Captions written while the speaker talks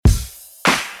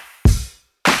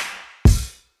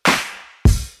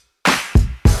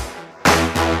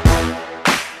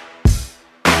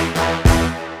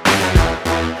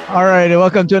All right, and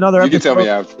welcome to another You can tell me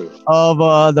episode after.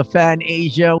 of the Fan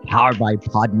Asia, powered by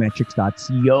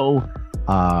Podmetrics.co.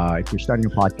 If you're starting a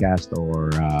podcast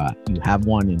or you have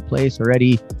one in place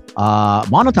already,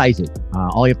 monetize it.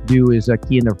 All you have to do is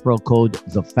key in the referral code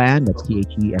THEFAN. That's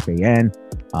THEFAN.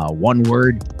 One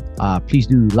word. Please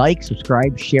do like,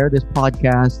 subscribe, share this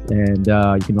podcast, and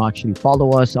you can actually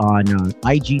follow us on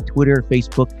IG, Twitter,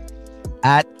 Facebook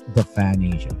at The Fan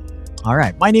Asia. All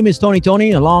right. My name is Tony.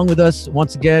 Along with us,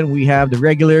 once again, we have the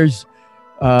regulars.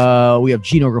 We have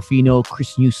Gino Ruffino,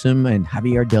 Chris Newsom, and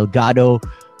Javier Delgado.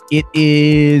 It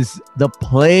is the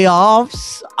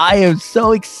playoffs. I am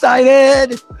so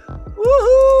excited.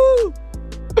 Woohoo!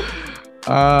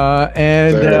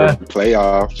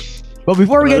 Playoffs. But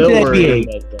before we get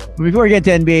to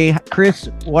NBA, Chris,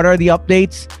 what are the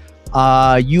updates?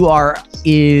 You are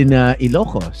in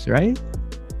Ilocos, right?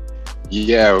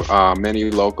 Yeah,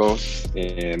 many locals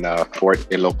in Fort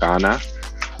Ilocana.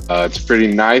 It's pretty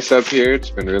nice up here. It's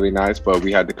been really nice, but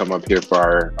we had to come up here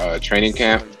for our training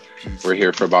camp. We're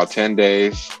here for about 10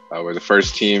 days. We're the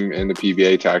first team in the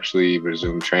PBA to actually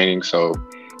resume training, so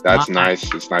that's nice.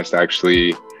 It's nice to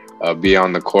actually be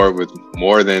on the court with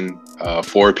more than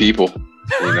 4 people,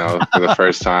 for the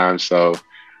first time. So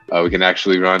we can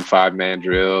actually run 5-man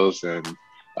drills and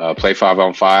play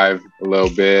 5-on-5 a little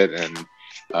bit, and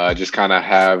just kind of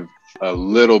have a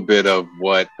little bit of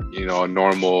what a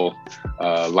normal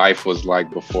life was like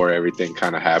before everything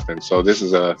kind of happened. So this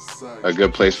is a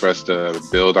good place for us to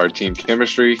build our team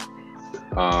chemistry.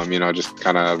 Just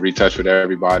kind of retouch with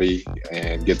everybody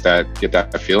and get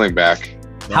that feeling back.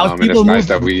 How's people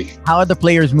moving? How are the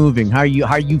players moving? How are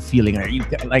you feeling? Are you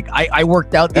like I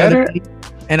worked out the other day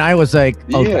and I was like,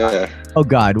 oh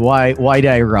God, why did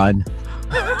I run?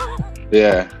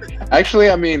 Yeah. Actually,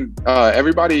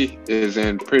 everybody is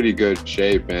in pretty good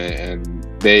shape and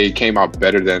they came out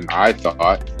better than I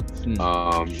thought.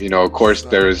 Of course,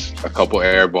 there's a couple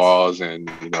air balls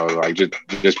and,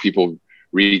 just people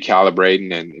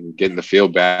recalibrating and getting the feel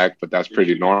back, but that's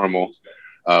pretty normal.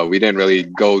 We didn't really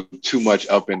go too much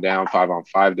up and down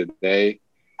 5-on-5 today.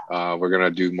 We're going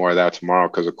to do more of that tomorrow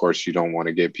because, of course, you don't want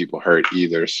to get people hurt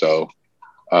either. So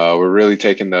we're really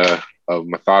taking a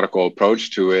methodical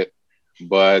approach to it.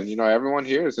 But, everyone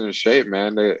here is in shape,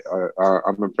 man.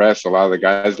 I'm impressed. A lot of the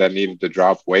guys that needed to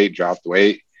dropped weight.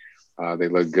 They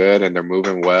look good and they're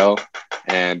moving well.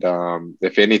 And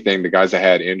if anything, the guys that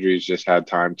had injuries just had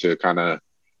time to kind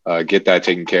of get that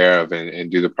taken care of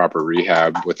and do the proper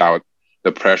rehab without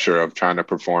the pressure of trying to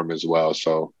perform as well.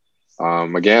 So,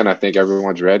 again, I think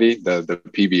everyone's ready. The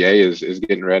PBA is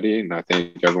getting ready, and I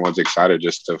think everyone's excited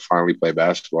just to finally play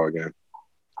basketball again.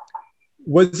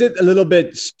 Was it a little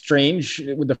bit strange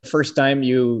with the first time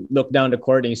you look down the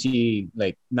court and you see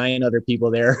like 9 other people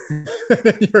there?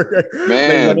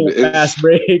 Man, fast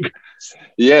break.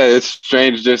 Yeah, it's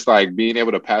strange just like being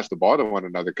able to pass the ball to one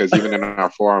another, because even in our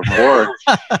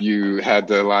 4-on-4, you had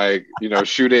to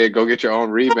shoot it, go get your own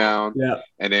rebound,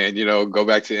 and then go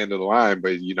back to the end of the line,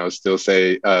 but still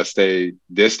stay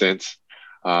distance.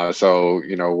 So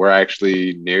we're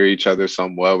actually near each other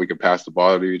somewhat. We can pass the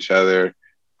ball to each other.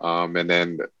 And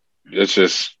then it's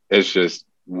just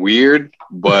weird,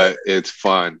 but it's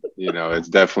fun. It's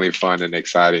definitely fun and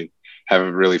exciting.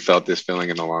 Haven't really felt this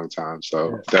feeling in a long time,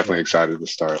 so definitely excited to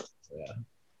start. Yeah.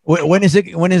 When is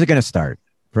it going to start?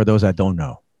 For those that don't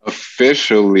know,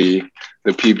 officially,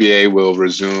 the PBA will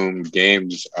resume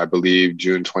games, I believe,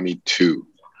 June 22.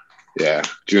 Yeah,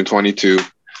 June 22.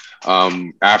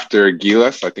 After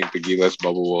Gilas, I think the Gilas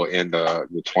bubble will end the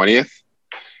 20th.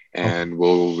 And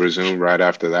we'll resume right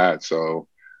after that. So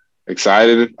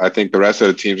excited. I think the rest of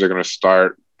the teams are going to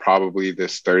start probably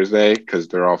this Thursday because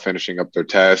they're all finishing up their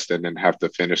test and then have to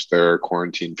finish their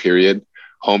quarantine period,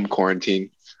 home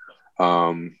quarantine.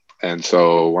 And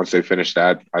so once they finish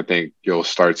that, I think you'll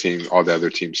start seeing all the other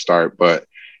teams start. But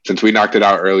since we knocked it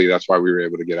out early, that's why we were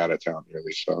able to get out of town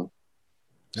early. So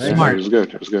smart. It was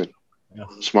good. Yeah.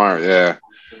 Smart. Yeah,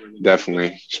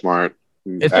 definitely smart.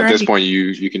 At this point,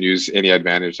 you can use any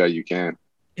advantage that you can.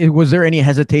 Was there any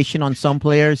hesitation on some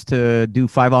players to do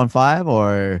 5-on-5,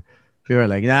 or you were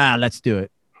like, nah, let's do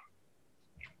it?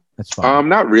 That's fine.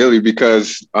 Not really,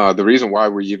 because the reason why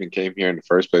we even came here in the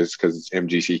first place is because it's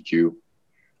MGCQ,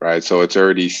 right? So it's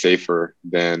already safer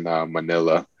than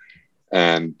Manila.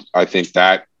 And I think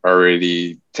that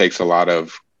already takes a lot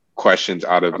of questions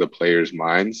out of the players'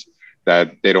 minds,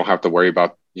 that they don't have to worry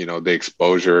about, the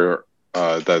exposure,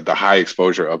 the high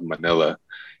exposure of Manila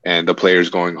and the players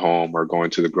going home or going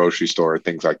to the grocery store,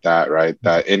 things like that, right?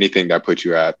 That anything that puts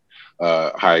you at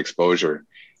high exposure.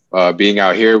 Being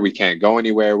out here, we can't go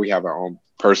anywhere. We have our own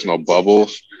personal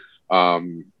bubbles.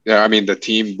 yeah, I mean, the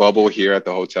team bubble here at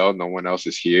the hotel, no one else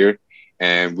is here.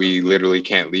 And we literally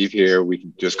can't leave here. We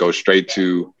can just go straight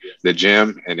to the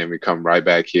gym and then we come right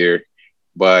back here.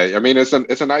 But I mean, it's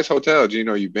a nice hotel.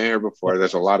 Gino, you've been here before.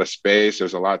 There's a lot of space.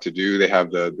 There's a lot to do. They have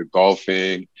the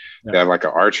golfing. They have like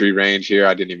an archery range here.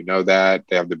 I didn't even know that.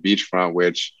 They have the beachfront,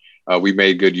 which we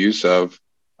made good use of.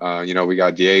 We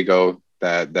got Diego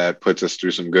that puts us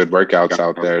through some good workouts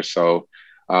out there. So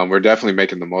we're definitely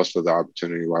making the most of the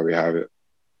opportunity while we have it.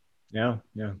 Yeah.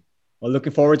 Well,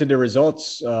 looking forward to the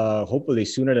results. Hopefully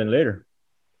sooner than later.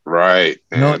 Right.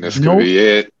 And this could be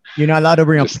it. You're not allowed to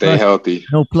bring up stay healthy.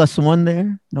 No +1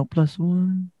 there. No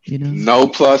 +1. No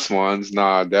 +1s.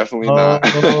 Nah, definitely not.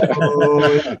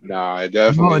 Nah,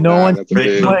 definitely no not.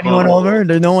 one anyone over.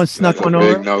 There's no one snuck one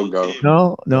over. Big no go.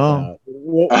 No. Nah.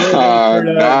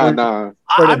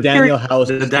 For the Daniel House.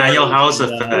 The Daniel House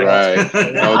effect. Right.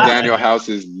 No Daniel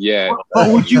Houses yet.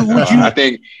 Would you? I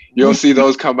think you'll see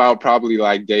those come out probably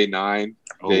like day 9,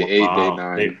 day 8, day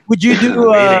 9. Would you do?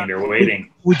 They're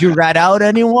waiting. Would you rat out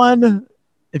anyone?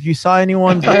 If you saw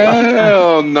anyone,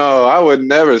 hell no, I would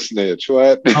never snitch.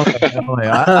 What? Okay.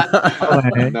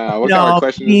 Nah, what kind of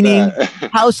question is that?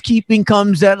 Housekeeping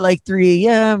comes at like 3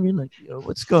 a.m. You're like, yo,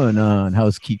 what's going on?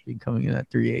 Housekeeping coming in at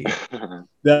 3 a.m.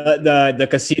 The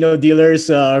casino dealers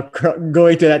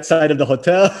going to that side of the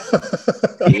hotel.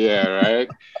 Yeah, right.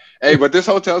 Hey, but this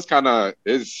hotel's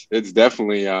it's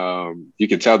definitely you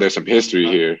can tell there's some history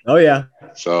here. Oh yeah.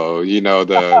 So you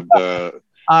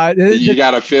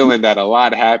got a feeling that a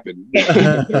lot happened.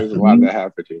 There's a lot that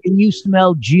happened here. Can you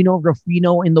smell Gino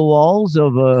Ruffino in the walls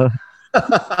of I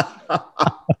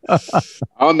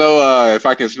don't know if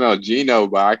I can smell Gino,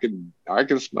 but I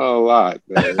can smell a lot.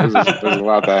 There's a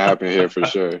lot that happened here for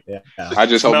sure. Yeah. I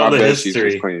just hope my bed sheets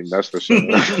was clean. That's for sure.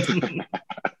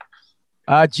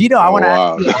 Gino, I want to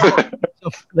ask you, so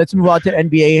let's move on to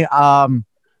NBA.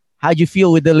 How'd you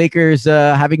feel with the Lakers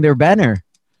having their banner?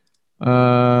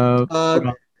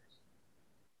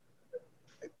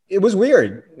 It was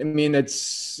weird. I mean,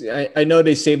 I know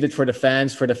they saved it for the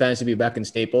fans to be back in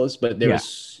Staples, but there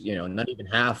was, not even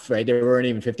half, right? There weren't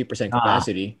even 50%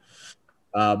 capacity.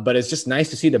 But it's just nice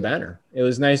to see the banner. It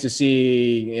was nice to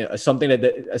see something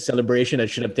a celebration that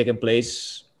should have taken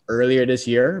place earlier this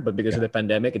year, but because of the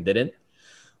pandemic, it didn't.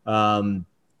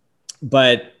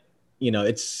 But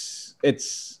it's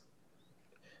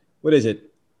what is it?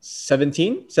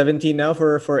 17 now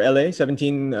for LA,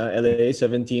 17 LA,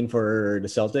 17 for the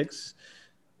Celtics,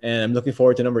 and I'm looking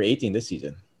forward to number 18 this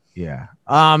season. Yeah.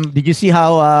 Did you see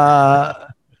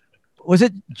how was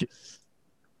it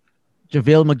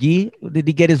JaVale McGee? Did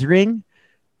he get his ring?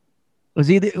 Did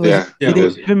he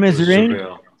give him his ring?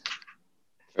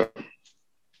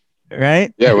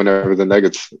 Right? Yeah, whenever the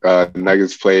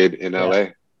Nuggets played in LA.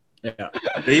 Yeah.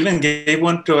 They even gave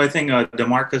one to, I think,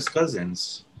 DeMarcus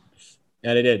Cousins.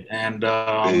 Yeah, they did. And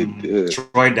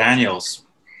Troy Daniels.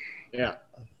 Yeah.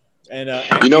 And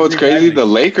what's crazy? The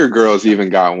Laker girls even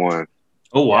got one.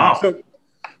 Oh wow.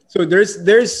 So there's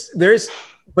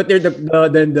but they're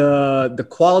the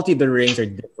quality of the rings are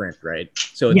different, right?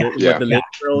 So what the Laker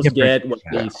girls get, what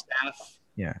the staff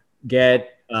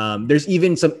get. There's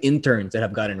even some interns that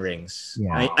have gotten rings.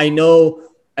 Yeah. I know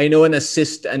an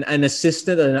assistant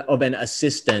of an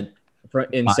assistant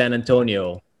in San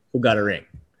Antonio who got a ring.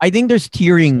 I think there's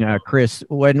tiering, Chris.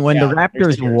 When the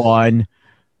Raptors won,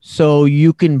 so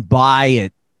you can buy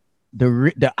it,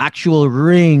 the actual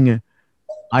ring,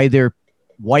 either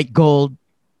white gold,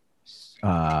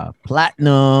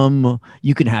 platinum.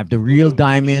 You can have the real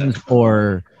diamonds,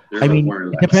 or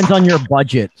it depends on your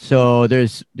budget. So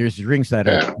there's rings that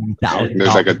are $1,000.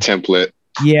 There's like a template.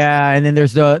 Yeah, and then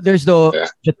there's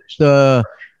the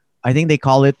I think they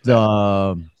call it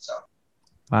the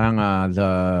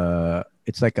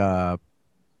it's like a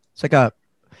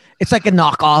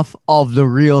knockoff of the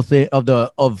real thing of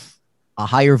a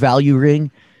higher value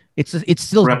ring. It's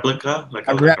still replica,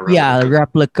 a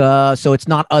replica. So it's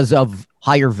not as of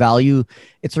higher value.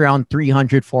 It's around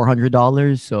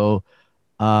 $300-$400. So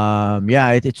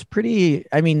it's pretty.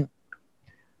 I mean,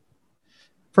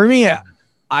 for me,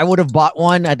 I would have bought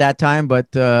one at that time,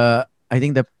 but I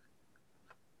think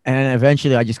and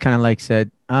eventually I just kind of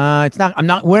said, it's not. I'm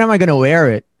not. Where am I going to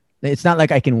wear it? It's not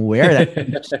like I can wear that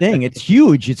thing. It's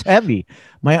huge. It's heavy.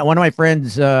 One of my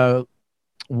friends, who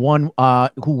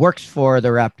works for the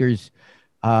Raptors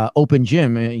open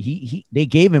gym, they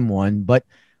gave him one. But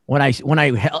when I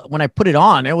put it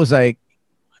on, it was like,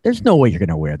 there's no way you're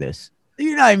gonna wear this.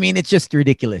 You know what I mean? It's just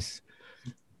ridiculous.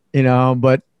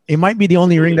 But It might be the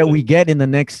only ring that we get in the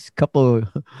next couple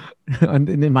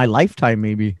in my lifetime,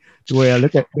 maybe. The way I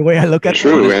look at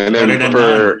True, and then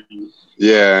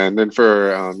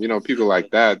for people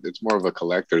like that, it's more of a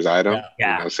collector's item.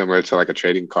 Yeah. Similar to like a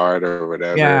trading card or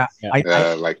whatever. Yeah.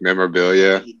 Like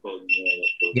memorabilia.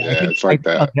 Yeah, it's like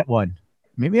that. I'll get one.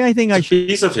 Maybe I think I should.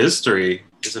 Piece of history.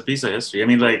 It's a piece of history. I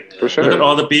mean, like, for sure. Look at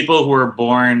all the people who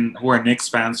are Knicks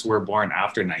fans who were born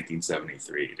after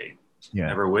 1973. They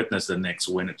never witnessed the Knicks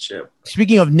win a chip.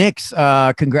 Speaking of Knicks,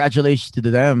 congratulations to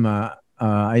them.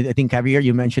 I think, Javier,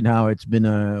 you mentioned how it's been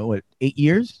 8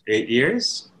 years? 8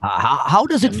 years. How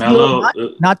does it feel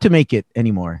not to make it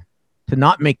anymore, to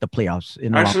not make the playoffs?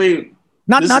 Actually,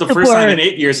 this is the first time in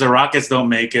 8 years the Rockets don't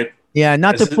make it. Yeah,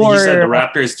 not to pour. You said the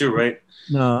Raptors too, right?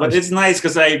 No, but it's nice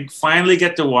because I finally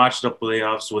get to watch the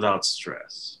playoffs without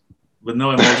stress, with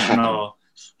no emotional.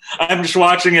 I'm just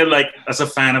watching it like as a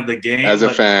fan of the game. As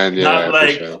a fan, yeah. Not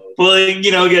like pulling,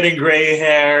 getting gray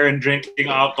hair and drinking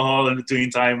alcohol in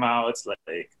between timeouts.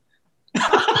 Like,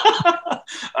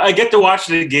 I get to watch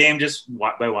the game just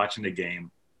by watching the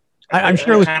game. I'm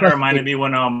sure it kind of reminded me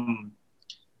when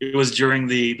it was during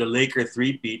the Laker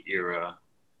three-peat era.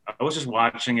 I was just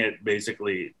watching it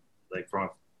basically like from a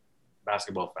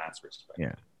basketball fan's perspective.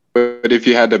 Yeah. But if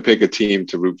you had to pick a team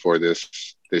to root for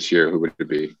this year, who would it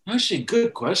be? Actually,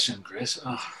 good question, Chris.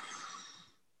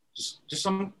 Just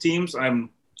some teams. I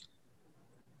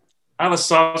have a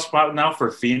soft spot now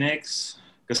for Phoenix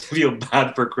because I feel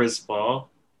bad for Chris Paul.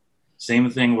 Same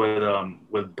thing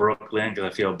with Brooklyn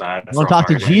because I feel bad. Don't talk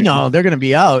to Gino; they're going to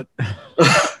be out.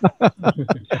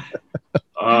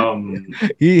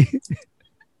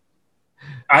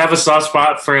 I have a soft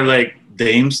spot for like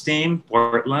Dame's team,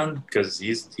 Portland, because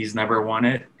he's never won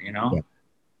it. Yeah.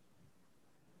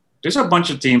 There's a bunch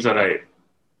of teams that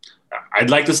I'd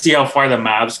like to see how far the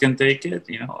Mavs can take it.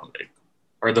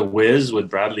 Or the Wiz with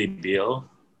Bradley Beal.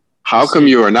 How come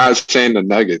you are not saying the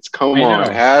Nuggets? Come on,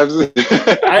 Habs.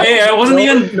 I wasn't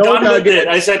even done with it.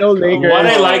 I said what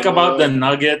I like about the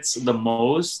Nuggets the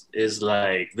most is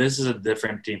like this is a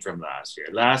different team from last year.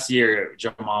 Last year,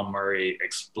 Jamal Murray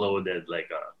exploded like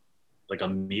a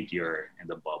meteor in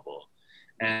the bubble,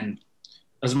 and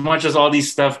as much as all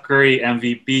these Steph Curry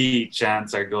MVP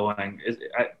chants are going,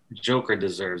 Joker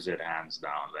deserves it hands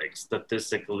down, like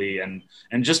statistically and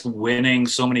just winning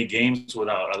so many games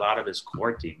without a lot of his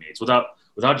core teammates, without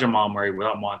Jamal Murray,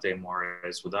 without Monte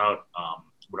Morris, without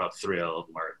Thrill.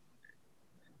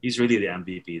 He's really the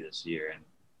MVP this year, and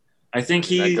I think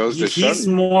he's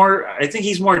more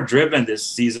driven this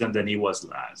season than he was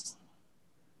last.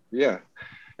 Yeah,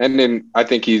 and then I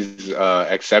think he's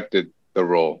accepted the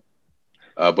role.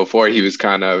 Before it was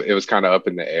kind of up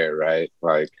in the air, right?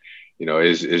 Like,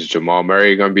 is Jamal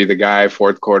Murray going to be the guy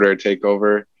fourth quarter take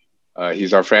over?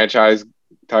 He's our franchise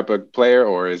type of player,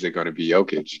 or is it going to be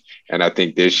Jokic? And I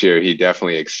think this year he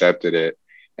definitely accepted it.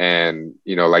 And,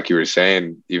 like you were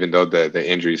saying, even though the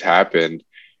injuries happened,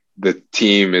 the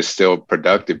team is still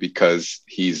productive because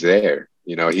he's there.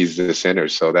 He's the center.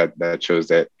 So that shows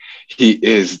that he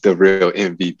is the real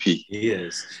MVP. He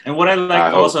is. And what I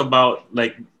like also about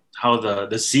like how the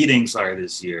seedings are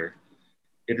this year,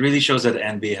 it really shows that the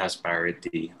NBA has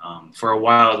parity. For a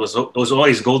while, it was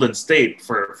always Golden State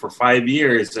for 5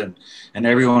 years, and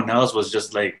everyone else was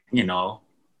just like,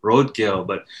 roadkill.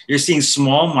 But you're seeing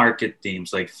small market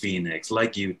teams like Phoenix,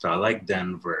 like Utah, like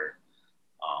Denver,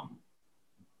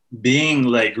 being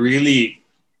like really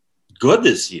good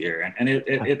this year, and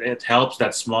it helps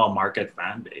that small market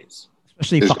fan base.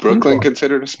 Especially is Brooklyn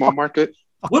considered a small market?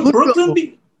 Would Brooklyn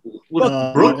be?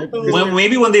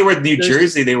 Maybe when they were New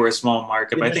Jersey, they were a small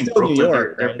market. But I think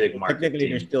Brooklyn, they're big market. Technically,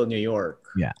 they're still New York.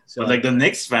 Yeah. So, but like the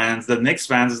Knicks fans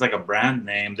is like a brand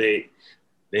name. They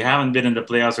haven't been in the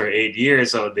playoffs for 8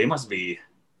 years, so they must be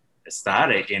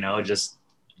ecstatic, just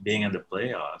being in the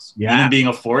playoffs. Yeah. Even being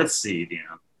a fourth seed,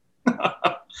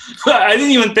 I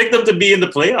didn't even pick them to be in the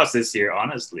playoffs this year,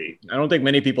 honestly. I don't think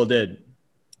many people did.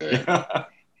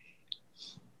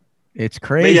 It's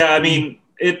crazy. But yeah, I mean,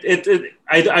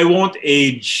 I won't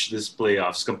age this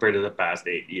playoffs compared to the past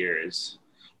 8 years.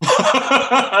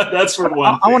 That's for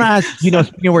one. I want to ask,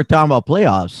 speaking we're talking about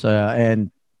playoffs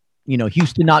and,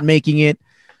 Houston not making it.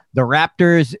 The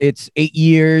Raptors, it's 8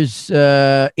 years,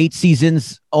 8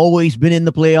 seasons, always been in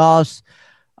the playoffs.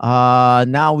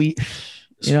 Now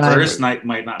Spurs might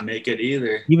not make it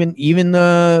either. Even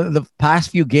the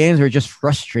past few games are just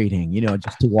frustrating,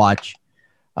 just to watch.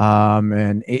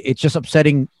 And it's just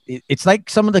upsetting. It's like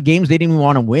some of the games they didn't even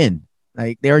want to win.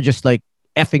 Like they were just like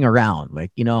effing around.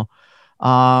 Like,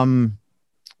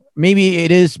 maybe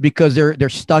it is because they're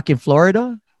stuck in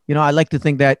Florida. I like to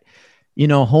think that,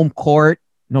 home court,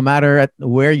 no matter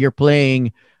where you're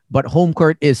playing, but home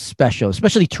court is special,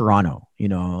 especially Toronto. You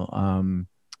know,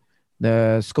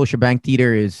 the Scotiabank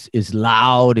Theater is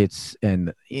loud. It's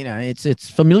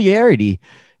familiarity,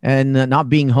 and not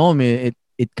being home. It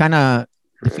kind of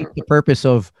defeats the purpose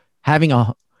of having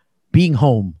being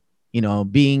home. You know,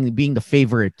 being the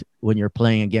favorite when you're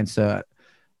playing against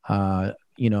another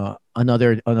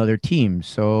team.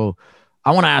 So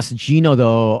I want to ask Gino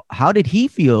though, how did he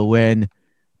feel when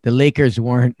the Lakers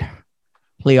weren't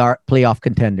playoff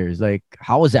contenders? Like,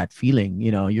 how was that feeling?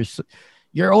 You know,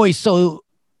 you're always so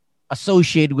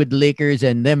associated with the Lakers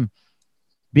and them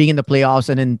being in the playoffs,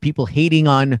 and then people hating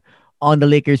on the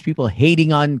Lakers, people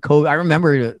hating on Kobe. I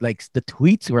remember like the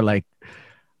tweets were like,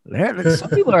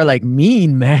 some people are like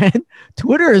mean, man.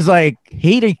 Twitter is like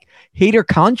hater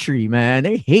country, man.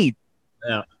 They hate.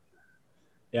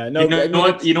 Yeah. No.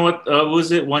 You know what?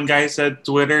 Was it one guy said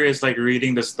Twitter is like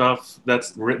reading the stuff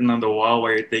that's written on the wall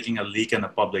while you're taking a leak in a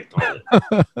public toilet.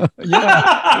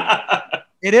 Yeah,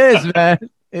 it is, man.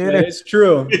 It's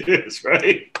true. It is,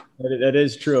 right? That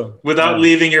is true. Without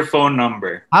leaving your phone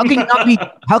number. How can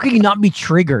you not be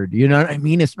triggered? You know what I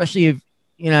mean? Especially if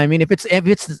if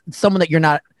it's someone that you're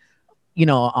not,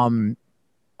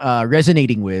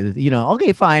 resonating with,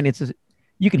 okay, fine.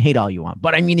 You can hate all you want,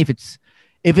 but I mean, if it's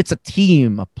a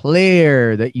team, a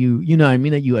player that that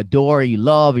you adore, you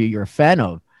love, or you're a fan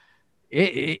of,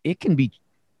 it can be,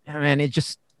 man. It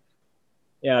just.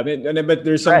 Yeah, I mean, but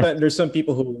there's some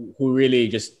people who really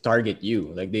just target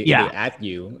you, like they at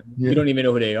you. Yeah. You don't even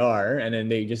know who they are, and then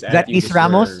they just at you. Is that Ace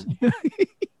Ramos?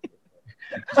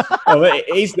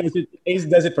 Ace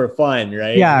does it for fun,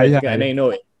 right? Yeah, and I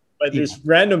know it. But there's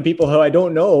random people who I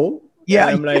don't know. Yeah,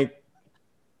 I'm like,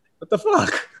 what the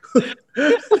fuck?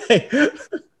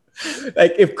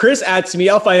 like if Chris adds me,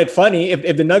 I'll find it funny.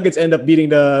 If the Nuggets end up beating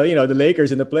the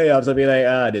Lakers in the playoffs, I'll be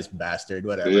like, this bastard,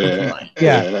 whatever.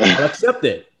 Yeah. I'll accept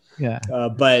it. Yeah.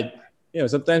 But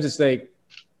sometimes it's like,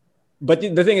 but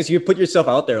the thing is, you put yourself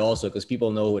out there also because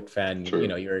people know what fan. True.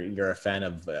 You're a fan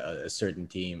of a certain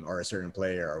team or a certain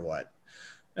player or what.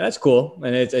 And that's cool,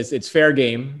 and it's fair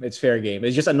game. It's fair game.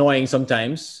 It's just annoying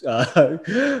sometimes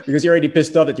because you're already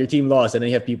pissed off that your team lost, and then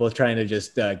you have people trying to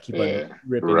just keep on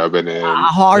rubbing in. How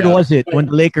hard was it when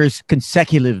the Lakers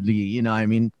consecutively?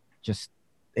 Just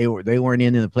they weren't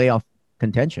in the playoff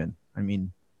contention. I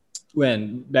mean,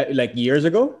 when like years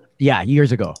ago? Yeah,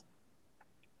 years ago.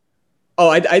 Oh,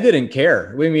 I didn't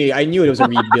care. I knew it was a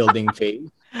rebuilding phase.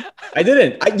 I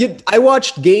didn't. I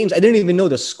watched games. I didn't even know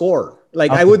the score.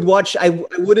 Like okay. I would watch. I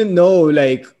wouldn't know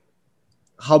like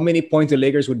how many points the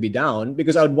Lakers would be down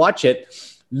because I would watch it,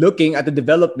 looking at the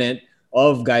development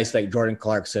of guys like Jordan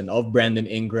Clarkson, of Brandon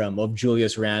Ingram, of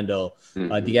Julius Randle,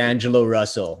 D'Angelo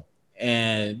Russell,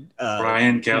 and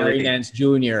Brian Kelly, Nance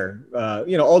Jr.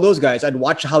 All those guys. I'd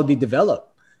watch how they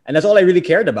develop. And that's all I really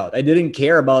cared about. I didn't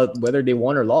care about whether they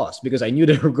won or lost because I knew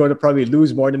they were going to probably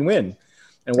lose more than win.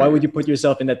 And why would you put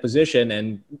yourself in that position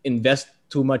and invest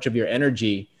too much of your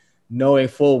energy knowing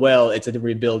full well it's a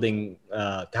rebuilding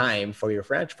time for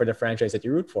the franchise that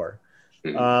you root for?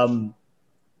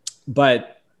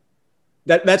 But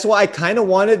that's why I kind of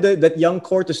wanted that young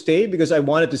core to stay because I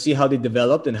wanted to see how they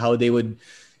developed and how they would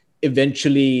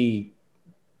eventually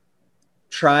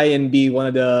try and be one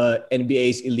of the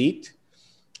NBA's elite.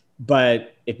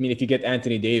 But if you get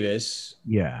Anthony Davis,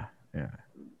 you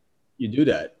do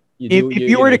that. If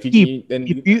you were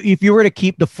to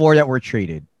keep the four that were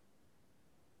traded,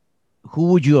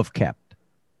 who would you have kept?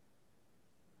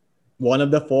 One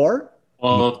of the four?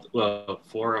 Well,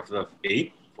 4 of the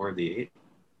 8. 4 of the 8.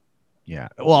 Yeah.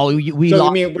 Well, we so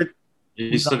lost.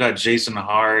 You still got Jason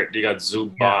Hart. You got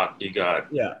Zubac. You got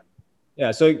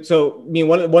yeah. So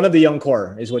one of the young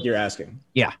core is what you're asking.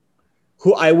 Yeah.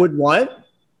 Who I would want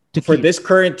for this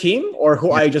current team, or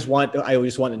who I just want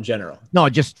in general? No,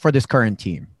 just for this current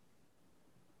team.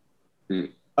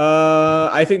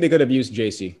 I think they could have used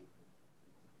JC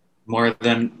more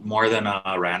than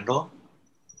Randall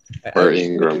or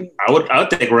Ingram. I would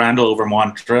take Randall over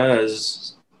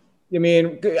Montrez.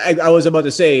 I was about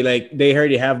to say like they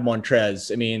already have Montrez.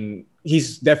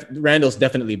 Randall's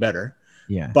definitely better.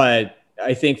 Yeah, but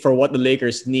I think for what the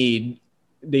Lakers need,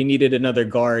 they needed another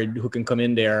guard who can come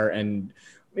in there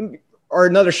or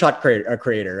another shot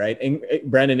creator, right? And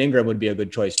Brandon Ingram would be a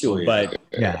good choice too. But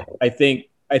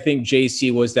I think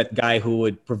JC was that guy who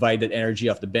would provide that energy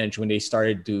off the bench when they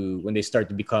start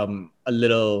to become a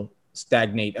little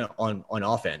stagnate on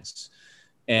offense,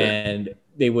 and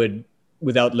they would,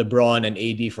 without LeBron and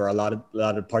AD for a lot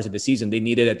of parts of the season, they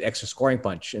needed that extra scoring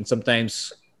punch, and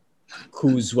sometimes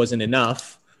Kuz wasn't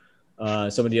enough.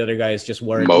 Some of the other guys just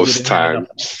weren't. Most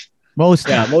times Most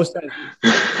times.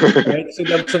 Right? So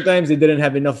sometimes they didn't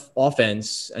have enough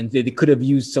offense, and they could have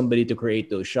used somebody to create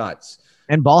those shots.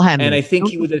 And ball handling. And I think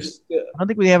he would have. I don't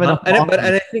think we have enough.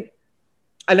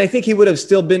 And I think he would have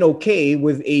still been okay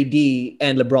with AD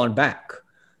and LeBron back,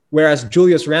 whereas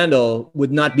Julius Randle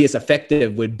would not be as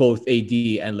effective with both AD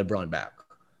and LeBron back.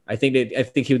 I think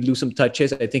he would lose some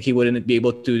touches. I think he wouldn't be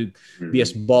able to be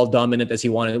as ball dominant as we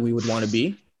would want to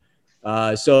be.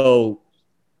 So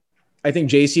I think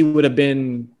JC would have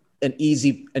been an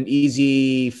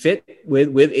easy fit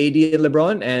with AD and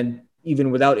LeBron, and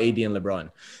even without AD and LeBron.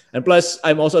 And plus,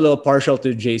 I'm also a little partial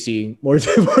to JC more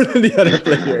than the other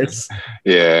players.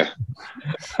 Yeah.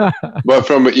 But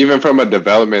even from a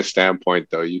development standpoint,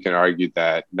 though, you can argue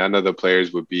that none of the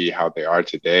players would be how they are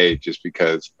today just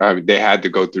because they had to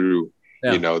go through,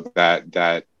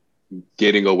 that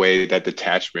getting away, that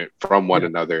detachment from one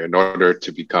another in order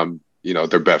to become,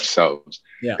 their best selves.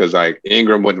 Because like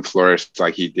Ingram wouldn't flourish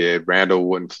like he did. Randall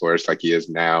wouldn't flourish like he is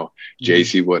now.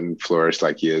 JC wouldn't flourish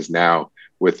like he is now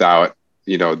without,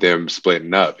 them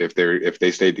splitting up. If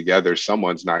they stay together,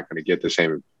 someone's not going to get the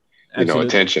same,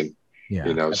 attention.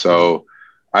 So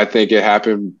I think it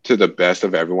happened to the best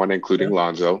of everyone, including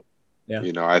Lonzo.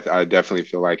 I definitely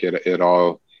feel like it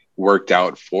all worked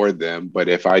out for them. But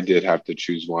if I did have to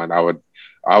choose one, I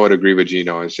would agree with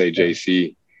Gino and say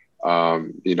JC.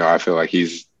 I feel like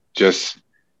he's just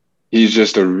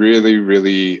a really,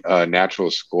 really natural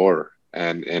scorer,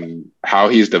 and how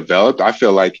he's developed. I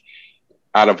feel like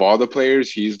out of all the players,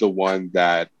 he's the one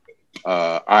that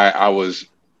I was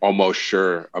almost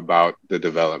sure about the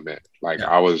development.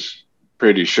 I was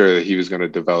pretty sure that he was going to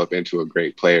develop into a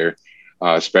great player,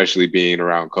 especially being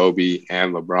around Kobe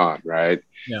and LeBron, right?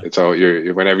 Yeah. And so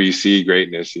whenever you see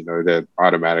greatness, that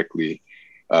automatically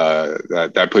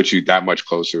that puts you that much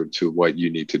closer to what you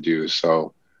need to do.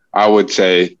 So I would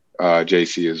say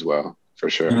JC as well, for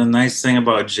sure. And the nice thing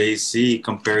about JC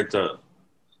compared to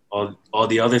all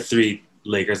the other three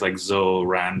Lakers like Zoe,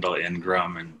 Randall,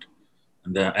 Ingram,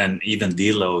 and even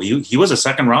D'Lo, he was a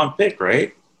second round pick,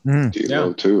 right?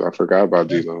 D'Lo too. I forgot about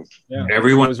D'Lo. Yeah.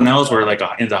 Everyone else were like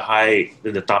in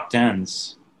the top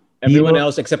 10s. Everyone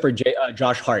else except for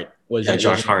Josh Hart was. Yeah,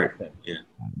 Josh Hart. Yeah.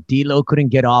 D'Lo couldn't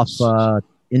get off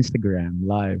Instagram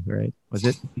live, right? Was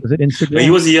it Instagram? But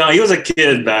he was young. He was a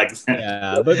kid back then.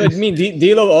 Yeah, but I mean,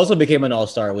 D'Lo also became an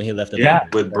all-star when he left.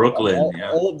 With Brooklyn.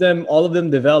 All of them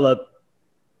developed.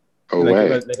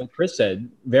 Like Chris said,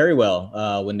 very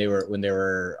well when they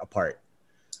were apart.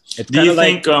 Do you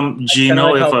think,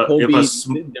 Gino, if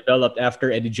Kobe developed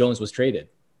after Eddie Jones was traded?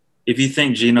 If you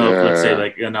think, Gino, let's say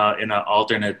like in an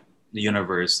alternate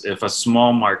universe, if a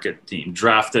small market team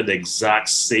drafted the exact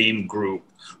same group,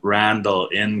 Randall,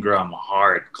 Ingram,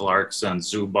 Hart, Clarkson,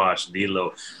 Zubac,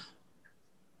 D'Lo,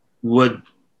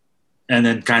 and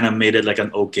then kind of made it like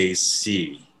an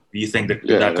OKC. Do you think that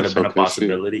could have been a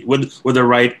possibility? With the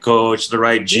right coach, the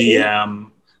right GM,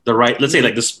 let's say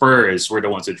like the Spurs were the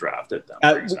ones who drafted them.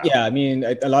 I mean,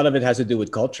 a lot of it has to do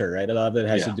with culture, right? A lot of it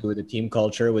has to do with the team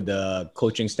culture, with the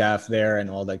coaching staff there and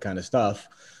all that kind of stuff.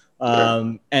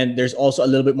 And there's also a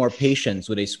little bit more patience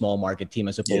with a small market team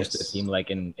as opposed to a team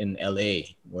like in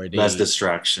LA where they less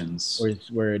distractions,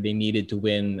 where they needed to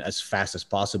win as fast as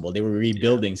possible. They were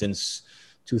rebuilding since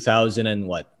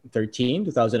 2013,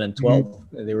 2012.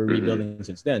 They were rebuilding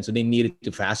since then, so they needed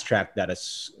to fast track that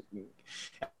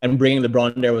and bringing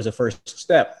LeBron there was a first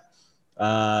step.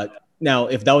 Now,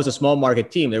 if that was a small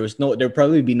market team, there'd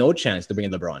probably be no chance to bring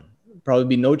in LeBron. Probably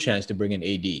be no chance to bring in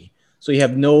AD. So you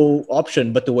have no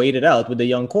option but to wait it out with the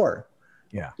young core.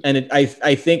 Yeah. And I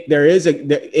think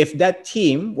if that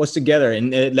team was together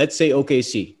in let's say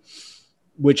OKC,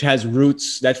 which has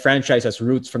roots, that franchise has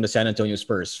roots from the San Antonio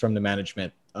Spurs, from the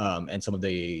management, and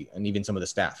even some of the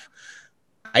staff.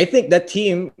 I think that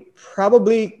team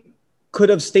probably could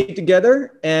have stayed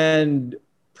together and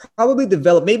probably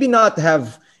developed, maybe not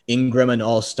have Ingram an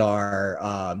all-star,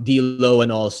 D'Lo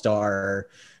an all-star,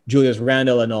 Julius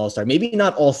Randle an all-star, maybe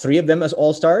not all three of them as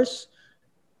all-stars,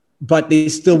 but they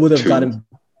still would have gotten,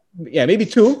 maybe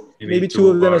two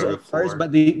of them as all-stars,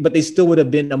 but they still would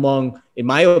have been among, in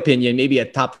my opinion, maybe a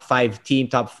top 5 team,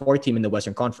 top 4 team in the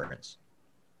Western Conference.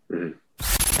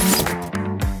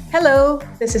 Hello,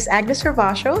 this is Agnes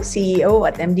Hervasio, CEO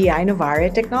at MDI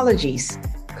Novare Technologies.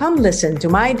 Come listen to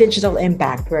My Digital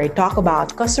Impact, where I talk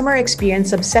about customer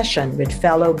experience obsession with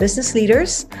fellow business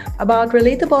leaders, about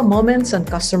relatable moments on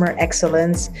customer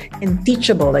excellence, and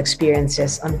teachable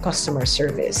experiences on customer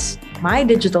service. My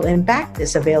Digital Impact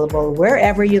is available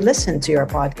wherever you listen to your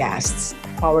podcasts,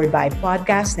 powered by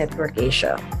Podcast Network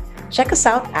Asia. Check us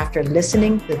out after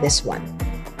listening to this one.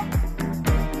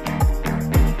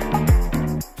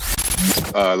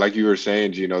 like you were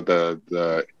saying,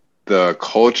 the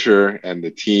culture and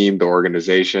the team, the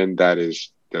organization,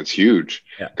 that's huge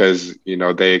because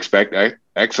they expect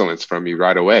excellence from you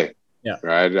right away. Yeah.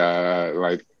 Right.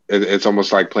 Like it's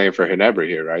almost like playing for Ginebra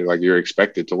here, right? Like you're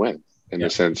expected to win in a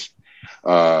sense.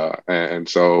 And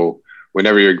so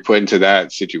whenever you're put into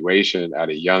that situation at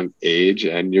a young age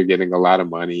and you're getting a lot of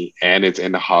money and it's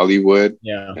in Hollywood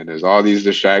and there's all these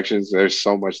distractions, there's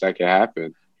so much that can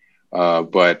happen.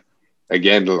 But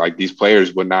again, like these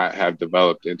players would not have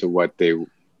developed into what they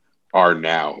are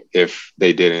now if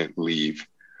they didn't leave.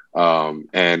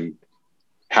 And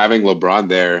having LeBron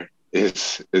there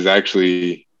is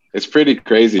actually, it's pretty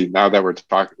crazy now that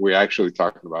we're actually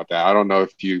talking about that. I don't know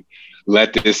if you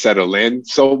let this settle in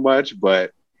so much,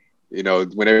 but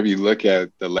whenever you look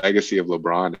at the legacy of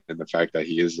LeBron and the fact that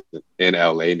he is in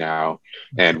LA now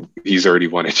and he's already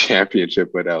won a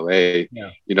championship with LA,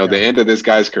 the end of this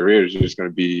guy's career is just going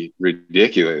to be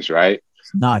ridiculous, right?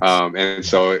 Nuts. And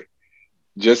so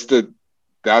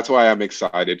that's why I'm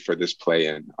excited for this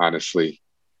play-in, honestly,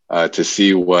 to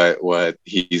see what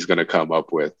he's going to come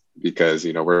up with, because,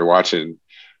 we're watching,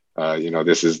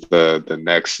 this is the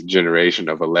next generation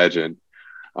of a legend.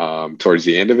 Towards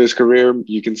the end of his career,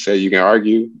 you can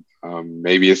argue,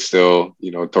 maybe it's still,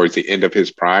 towards the end of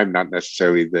his prime, not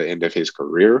necessarily the end of his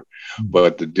career,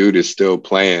 but the dude is still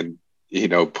playing,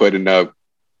 putting up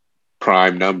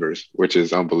prime numbers, which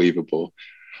is unbelievable.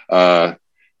 I'm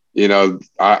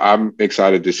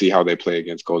excited to see how they play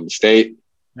against Golden State.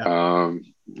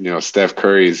 Steph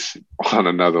Curry's on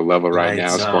another level right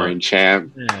now, scoring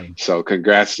champ. So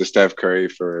congrats to Steph Curry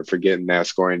for getting that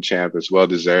scoring champ. It's well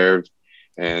deserved.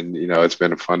 And, it's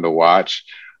been fun to watch,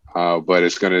 but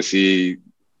it's going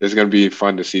to be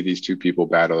fun to see these two people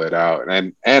battle it out.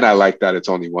 And I like that it's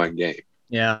only one game.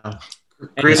 Yeah.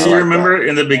 Chris, you remember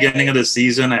in the beginning of the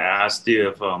season, I asked you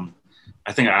if,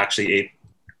 I think I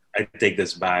take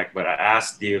this back, but I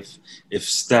asked you if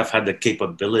Steph had the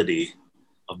capability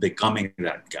of becoming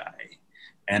that guy.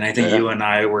 And I think you and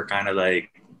I were kind of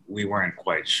like, we weren't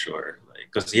quite sure.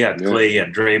 Because he had Clay, he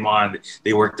had Draymond,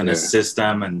 they worked in a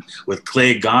system, and with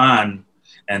Clay gone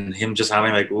and him just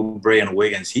having like Oubre and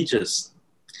Wiggins, he just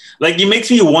he makes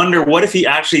me wonder, what if he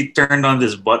actually turned on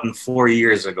this button 4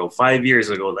 years ago, 5 years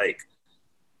ago? Like,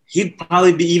 he'd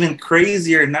probably be even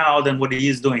crazier now than what he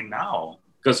is doing now,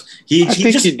 because he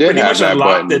just pretty much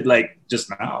unlocked it like just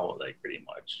now, like pretty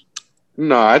much.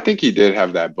 No, I think he did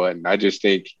have that button. I just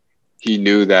think he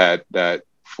knew that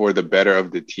for the better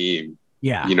of the team,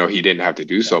 he didn't have to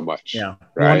do so much,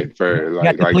 right? For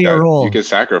like that, you could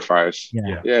sacrifice.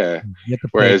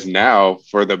 Whereas now,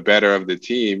 for the better of the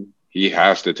team, he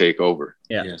has to take over.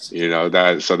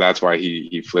 So that's why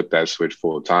he flipped that switch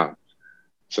full time.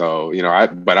 So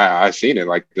I've seen it.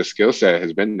 Like, the skill set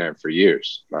has been there for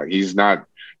years. Like, he's not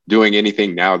doing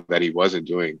anything now that he wasn't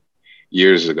doing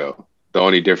years ago. The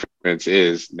only difference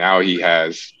is now he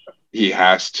has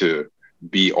to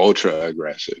be ultra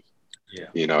aggressive.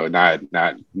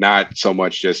 Not so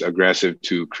much just aggressive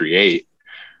to create,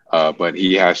 but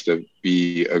he has to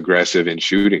be aggressive in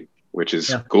shooting, which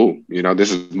is cool.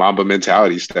 This is Mamba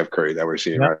mentality Steph Curry that we're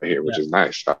seeing right here, which is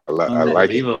nice. I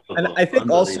like it. And I think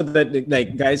also that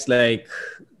like guys like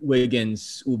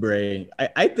Wiggins, Oubre,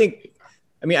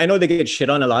 I know they get shit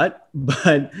on a lot,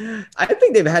 but I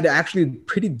think they've had actually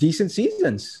pretty decent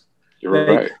seasons. You're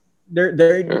right.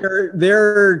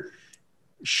 They're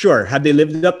sure. Have they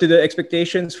lived up to the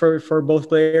expectations for both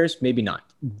players? Maybe not.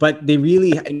 But they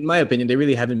really, in my opinion, they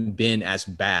really haven't been as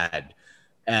bad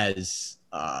as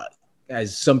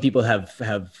some people have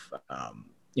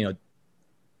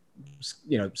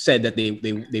said that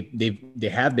they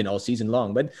have been all season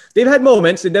long. But they've had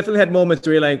moments. They definitely had moments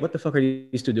where you're like, what the fuck are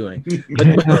these two doing?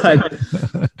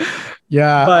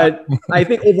 But I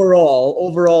think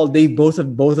overall, they both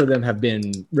of them have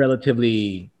been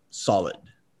relatively solid.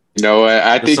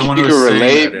 I think you can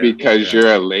relate because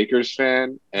you're a Lakers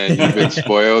fan and you've been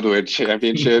spoiled with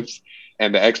championships,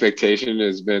 and the expectation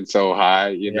has been so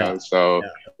high,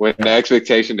 when the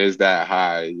expectation is that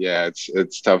high,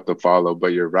 it's tough to follow. But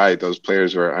you're right; those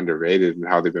players were underrated in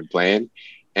how they've been playing,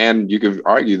 and you could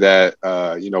argue that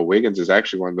Wiggins is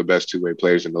actually one of the best two-way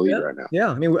players in the league right now.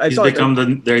 Yeah, he's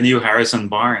become their new Harrison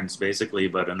Barnes, basically,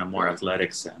 but in a more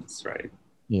athletic sense, right?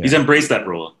 Yeah. He's embraced that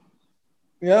role.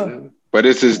 Yeah. But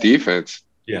it's his defense.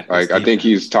 Yeah. I think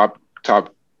he's top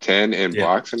 10 in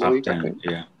blocks in the league. 10, I think.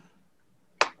 Yeah.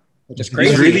 Which is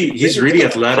crazy. He's really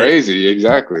athletic. Crazy,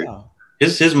 exactly. Wow.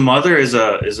 His mother is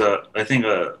a I think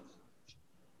a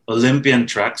Olympian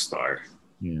track star.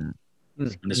 Yeah.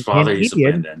 And his father used to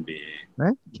play in the NBA.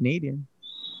 Right? Canadian.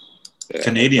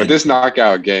 Canadian. But this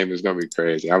knockout game is gonna be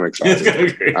crazy. I'm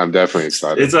excited. I'm definitely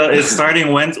excited. It's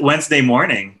starting Wednesday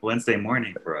morning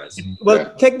for us.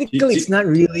 Well, technically, it's not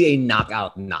really a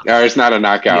knockout. No, it's not a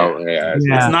knockout. It's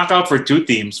knockout for two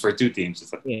teams. Two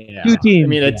teams. I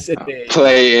mean, it's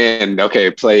play in.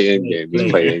 Okay, play in game. Just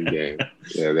play in game.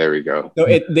 Yeah, there we go. So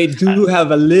they do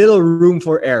have a little room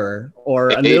for error, or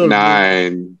a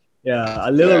 8-9. Yeah,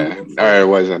 a little. Yeah. All right,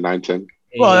 what is it? 9-10.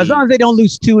 Well, as long as they don't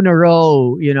lose 2 in a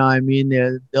row, you know, I mean,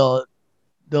 they'll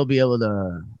be able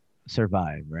to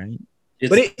survive, right?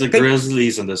 It's the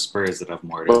Grizzlies and the Spurs that have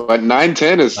more. But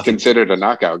 9-10 is considered a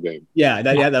knockout game. Yeah,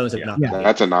 that was a knockout.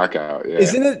 That's a knockout. Yeah.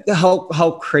 Isn't it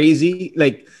how crazy?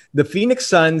 Like the Phoenix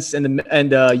Suns and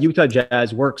the Utah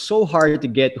Jazz work so hard to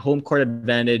get home court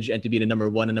advantage and to be the number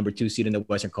 1 and number 2 seed in the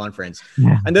Western Conference.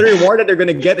 Yeah. And the reward that they're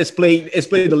gonna get is play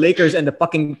the Lakers and the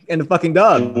fucking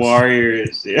Dubs.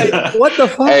 Warriors. Yeah. Like, what the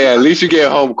fuck? Hey, at least you get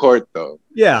home court though.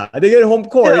 Yeah, they get home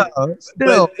court.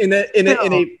 But in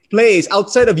a place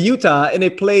outside of Utah, in a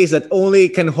place that only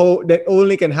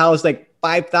can house like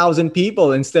 5,000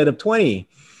 people instead of 20.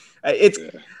 It's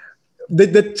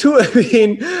the two. I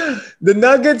mean, the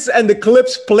Nuggets and the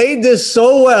Clips played this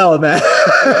so well, man.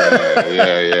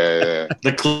 Yeah.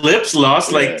 The Clips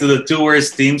lost like to the 2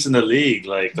 worst teams in the league.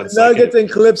 Like the Nuggets and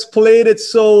Clips played it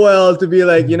so well to be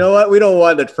like, you know what? We don't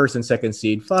want that 1st and 2nd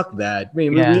seed. Fuck that. I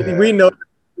mean, we know.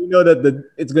 We know that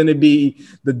it's going to be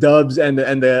the Dubs and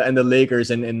the Lakers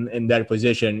in that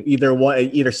position,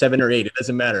 either 7 or 8. It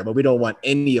doesn't matter, but we don't want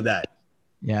any of that.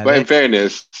 Yeah, but in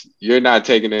fairness, you're not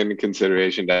taking into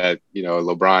consideration that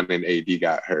LeBron and AD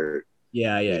got hurt.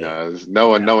 No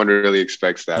one really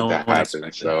expects that to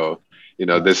happen. So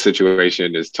this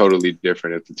situation is totally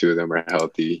different if the 2 of them are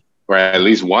healthy, or at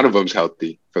least one of them's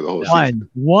healthy for the whole season.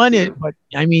 But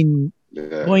I mean,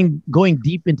 going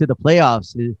deep into the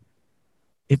playoffs is.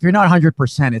 If you're not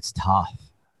 100%, it's tough.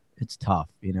 It's tough.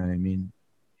 You know what I mean?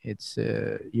 It's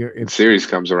if series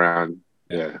comes around.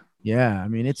 Yeah. I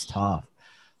mean, it's tough.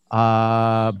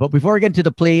 But before we get into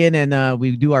the play-in and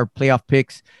we do our playoff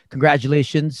picks,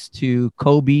 congratulations to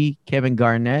Kobe, Kevin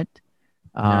Garnett,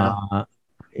 and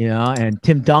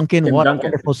Tim Duncan. A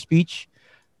wonderful speech.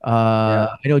 I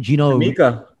know Gino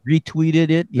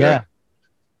retweeted it. Yeah.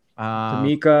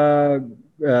 Tamika.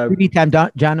 Rudy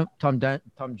Tomjanovich.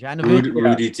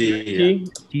 Rudy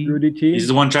T. He's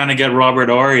the one trying to get Robert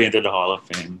Horry into the Hall of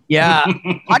Fame. Yeah.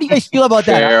 How do you guys feel about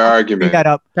that? Fair argument. That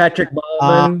up. Patrick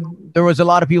Baldwin. There was a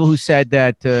lot of people who said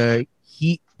that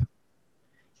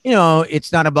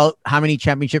it's not about how many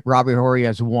championship Robert Horry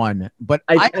has won. But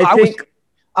I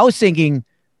was thinking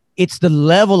it's the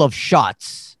level of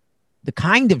shots, the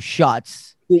kind of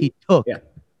shots he took. Yeah.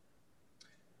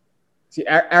 See,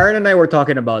 Aaron and I were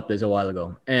talking about this a while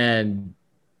ago, and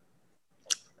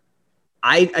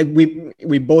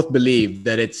we both believe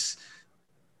that it's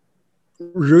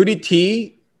Rudy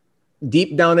T.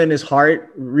 Deep down in his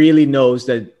heart, really knows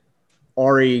that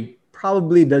Horry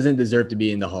probably doesn't deserve to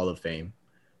be in the Hall of Fame.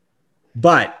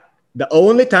 But the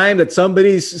only time that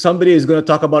somebody is going to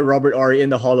talk about Robert Horry in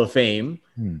the Hall of Fame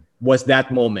was that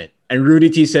moment, and Rudy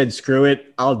T. said, "Screw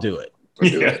it, I'll do it."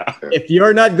 If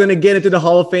you're not going to get into the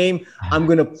Hall of Fame, I'm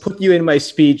going to put you in my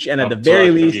speech, and at the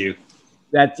very least,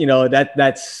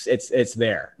 it's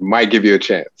there. Might give you a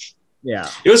chance. Yeah,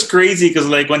 it was crazy because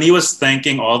like when he was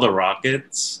thanking all the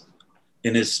Rockets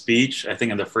in his speech, I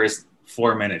think in the first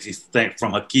 4 minutes, he's thanked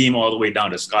from Hakeem all the way down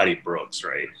to Scotty Brooks,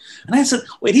 right? And I said,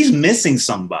 wait, he's missing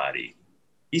somebody.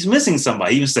 He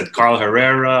even said Carl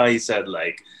Herrera. He said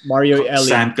like Mario Elie,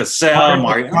 Sam Cassell,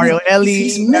 Mario Elie.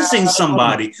 He's missing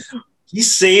somebody. He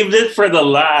saved it for the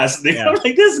last. Yeah. I'm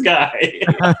like, this guy.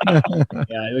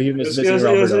 He was missing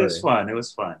Robert Horry. It was fun. It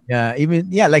was fun.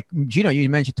 Yeah, like Gino, you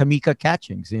mentioned Tamika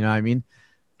Catchings. You know what I mean?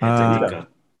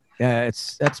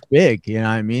 That's big. You know what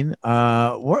I mean?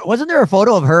 Wasn't there a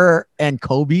photo of her and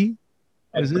Kobe?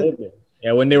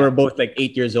 Yeah, when they were both like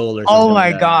 8 years old or something. Oh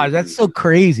my God, that's so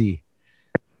crazy.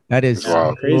 That is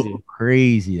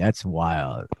crazy. That's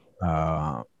wild.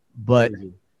 But.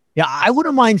 Yeah, I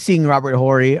wouldn't mind seeing Robert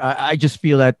Horry. I just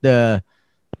feel that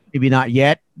maybe not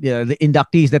yet. The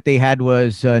inductees that they had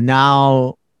was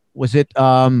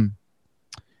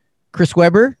Chris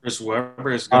Webber? Chris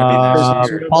Webber is going to be next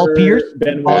year. Paul Pierce?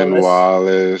 Ben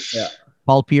Wallace. Yeah.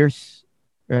 Paul Pierce,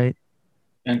 right?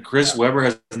 And Chris Webber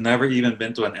has never even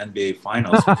been to an NBA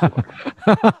Finals before.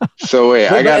 So wait,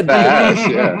 I got to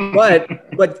ask. Yeah.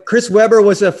 But Chris Webber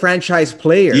was a franchise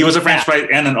player. He was a franchise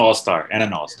and an all-star.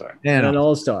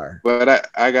 But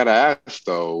I got to ask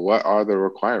though, what are the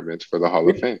requirements for the Hall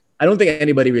of Fame? I don't think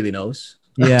anybody really knows.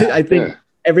 Yeah, I think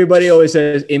everybody always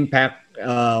says impact,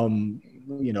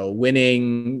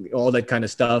 winning, all that kind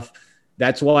of stuff.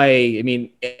 That's why, I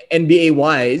mean, NBA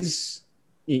wise,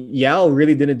 Yao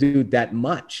really didn't do that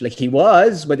much. Like he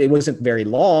was, but it wasn't very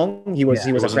long. He was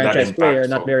a franchise player,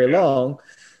 not very long.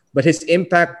 But his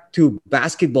impact to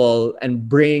basketball and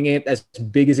bringing it as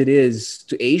big as it is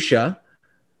to Asia,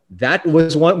 that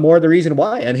was one more the reason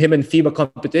why. And him in FIBA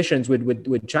competitions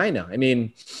with China. I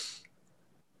mean,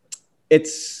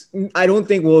 I don't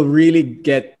think we'll really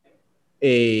get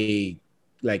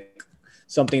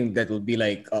something that will be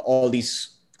like all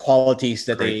these qualities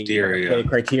that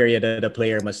criteria that a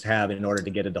player must have in order to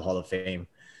get into the Hall of Fame.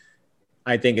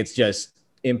 I think it's just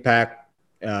impact.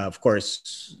 Of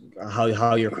course,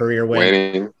 how your career went,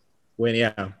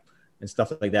 and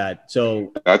stuff like that.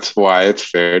 So that's why it's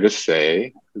fair to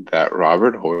say that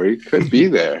Robert Horry could be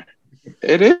there.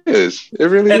 It is. It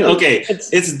really is. Okay,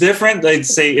 it's different. Like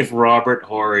say if Robert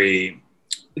Horry,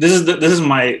 this is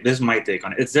my take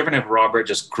on it. It's different if Robert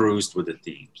just cruised with the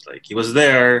teams. Like he was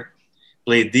there,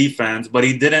 played defense, but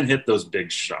he didn't hit those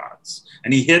big shots,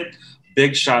 and he hit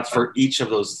big shots for each of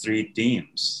those three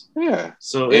teams. Yeah.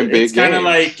 So it's kind of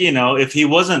like, if he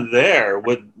wasn't there,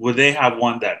 would they have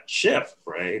won that chip,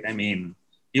 right? I mean,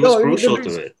 he was crucial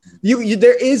to it.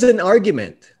 There is an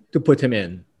argument to put him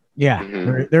in. Yeah,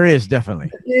 there is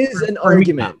definitely. There is an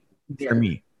argument for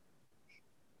me.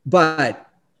 But,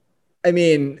 I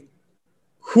mean,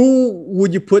 who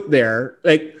would you put there?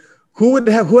 Like, who had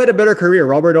a better career,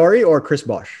 Robert Horry or Chris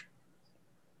Bosh?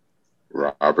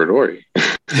 Robert Horry.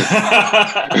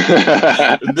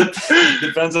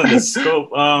 Depends on the scope.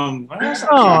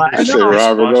 I say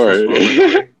Robert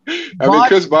Horry. I mean,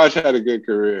 Chris Bosh had a good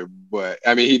career, but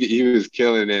I mean, he was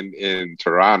killing in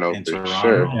Toronto for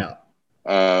sure. Yeah.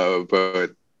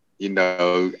 But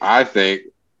I think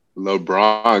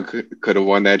LeBron could have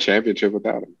won that championship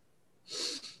without him.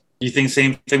 You think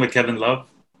same thing with Kevin Love?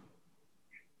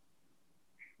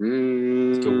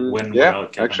 To win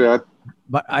without Kevin. Actually,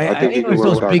 but I think it was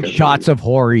those big shots of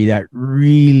Horry that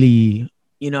really,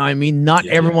 not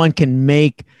everyone can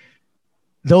make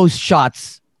those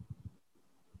shots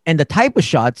and the type of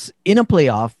shots in a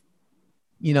playoff,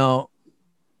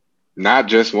 Not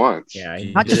just once. Yeah,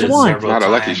 not just once. Not a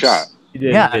lucky shot.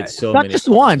 Not just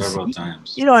once. Several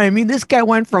times. You know what I mean? This guy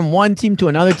went from one team to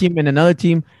another team and another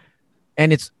team,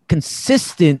 and it's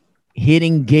consistent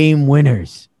hitting game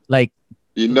winners. Like,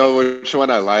 you know which one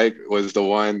I like was the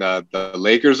one, the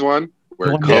Lakers one,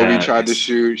 where Kobe tried to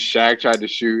shoot, Shaq tried to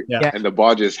shoot, and the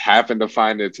ball just happened to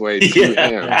find its way to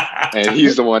him. And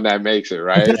he's the one that makes it,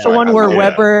 right? Is that the one where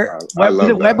Weber, was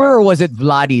it Weber or was it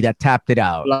Vlade that tapped it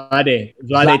out? Vlade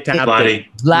tapped it.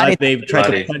 Vlade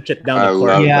tried to punch it down the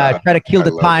court. Yeah, try to kill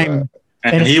the time.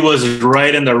 And he was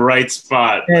right in the right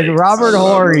spot. And Robert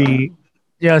Horry,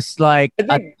 just like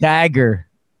a dagger.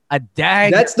 A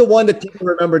dagger. That's the one that people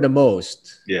remember the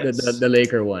most. Yes. The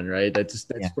Laker one, right? That's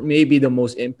maybe the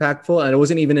most impactful, and it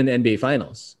wasn't even in the NBA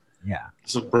Finals. Yeah,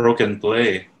 it's a broken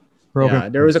play. Yeah,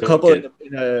 there was a couple in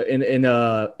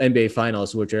NBA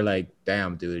Finals which are like,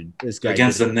 damn, dude, this guy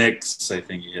against the Knicks. I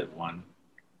think he hit one.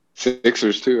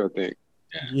 Sixers too, I think.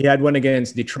 Yeah. He had one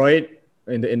against Detroit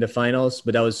in the finals,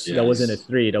 but that wasn't a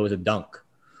three. That was a dunk.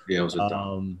 Yeah, it was a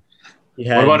dunk.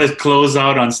 What about his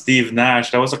closeout on Steve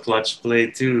Nash? That was a clutch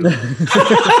play too.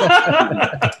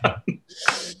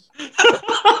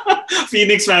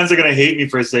 Phoenix fans are gonna hate me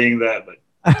for saying that, but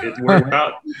it worked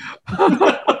out.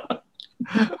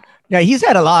 Yeah, he's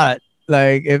had a lot.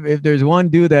 Like if there's one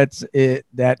dude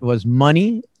that was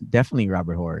money, definitely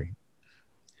Robert Horry.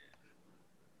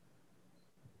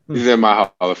 He's in my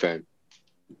Hall of Fame.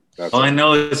 All I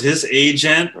know is his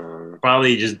agent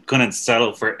probably just couldn't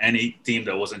settle for any team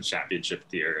that wasn't championship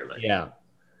tier. Yeah.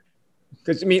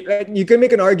 Because, I mean, you can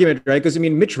make an argument, right? Because, I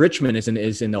mean, Mitch Richmond is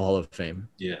in the Hall of Fame.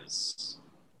 Yes.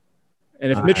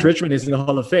 And if Mitch Richmond is in the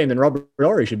Hall of Fame, then Robert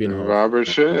Horry should be in the Hall of Fame. Robert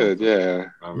should, yeah.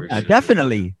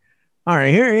 Definitely. All right,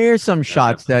 here's some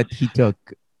shots that he took.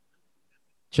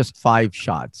 Just 5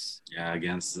 shots. Yeah,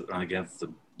 against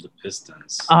the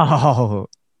Pistons. Oh,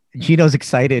 Gino's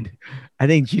excited. I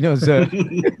think Gino's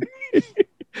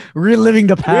reliving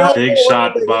the past. Big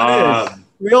shot, Bob.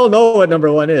 We all know what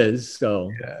number 1 is,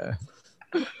 so. Yeah.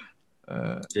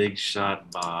 Big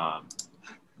shot, Bob.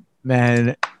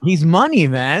 Man, he's money,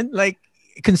 man. Like,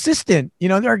 consistent.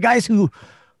 There are guys who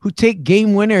take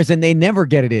game winners and they never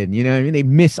get it in. You know what I mean? They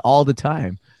miss all the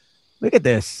time. Look at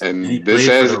this. And this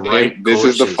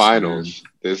is the finals.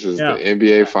 Man. This is the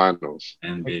NBA finals.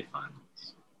 NBA finals.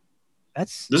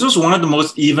 This was one of the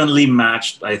most evenly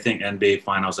matched, I think, NBA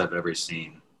finals I've ever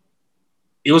seen.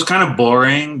 It was kind of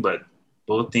boring, but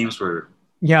both teams were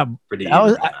pretty.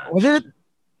 Was it?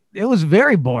 It was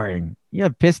very boring. Yeah,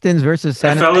 Pistons versus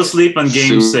San. I fell asleep on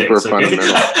Game 6. Okay?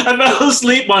 I fell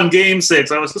asleep on Game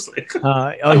 6. I was just like,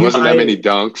 there wasn't that many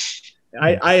dunks.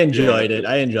 I enjoyed it.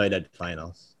 I enjoyed that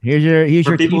finals. Here's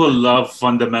your people who love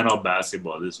fundamental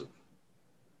basketball. This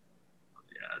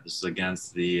is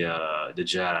against the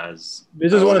Jazz.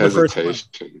 This is one of the first ones.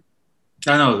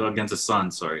 I know, against the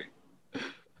Suns. Sorry,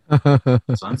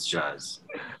 Suns Jazz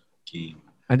game.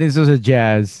 I think this was a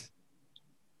Jazz.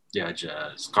 Yeah,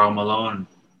 Jazz. Karl Malone,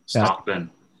 Stockton.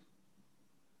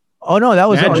 Oh no, that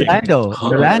was Magic.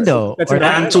 Orlando. That's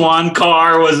Antoine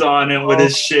Carr was on it with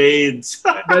his shades.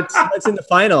 That's in the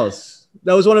finals.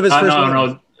 That was one of his first.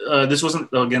 No. This wasn't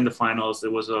again the finals.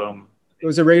 It was It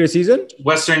was a regular season.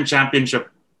 Western Championship.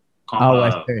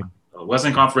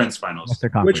 Western Conference Finals.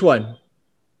 Western Conference. Which one?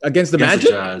 Against the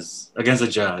Magic? Against the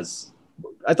Jazz.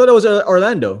 I thought it was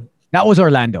Orlando. That was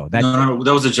Orlando. No,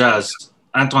 that was the Jazz.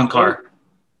 Antoine Carr.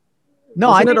 No,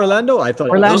 Wasn't it Orlando? I thought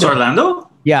Orlando. That was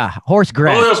Orlando? Yeah, Horace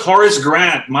Grant. Oh, that was Horace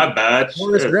Grant. My bad.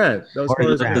 Horace Grant. That was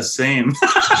Horace Grant. The same.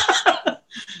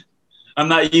 I'm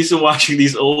not used to watching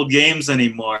these old games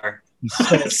anymore.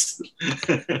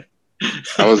 That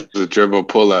was the dribble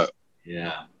pull up.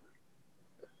 Yeah.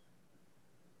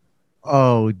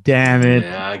 Oh, damn it.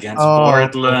 Yeah, against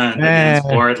Portland. Man. Against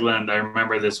Portland. I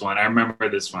remember this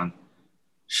one.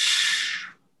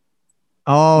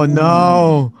 Oh,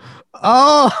 no.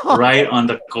 Oh. Right on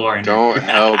the corner. Don't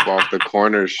help off the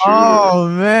corner shooter. Oh,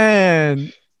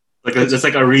 man. It's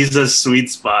like Ariza's sweet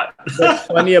spot. What's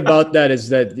funny about that is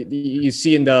that you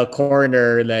see in the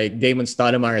corner, like Damon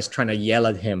Stoudemire is trying to yell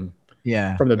at him.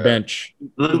 Yeah. From the bench.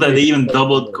 Look at that. They even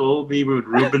doubled Kobe with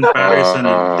Ruben Patterson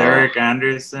and Derek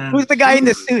Anderson. Who's the guy in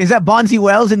the suit? Is that Bonzi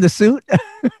Wells in the suit?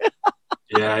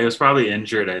 Yeah, he was probably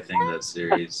injured, I think, that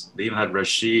series. They even had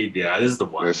Rashid. Yeah, this is the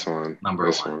one. This one.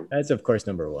 Number one. That's, of course,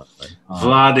 number one.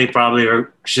 Vlad, they probably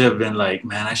should have been like,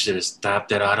 man, I should have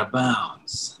stopped it out of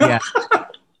bounds. Yeah.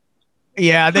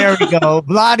 Yeah, there we go.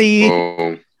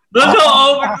 Vladdy. Look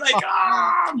over, like,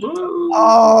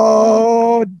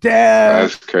 oh, damn.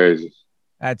 That's crazy.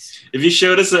 If you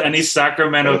showed us any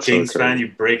Sacramento Kings fan,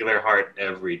 you break their heart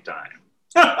every time.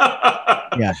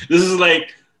 Yeah. This is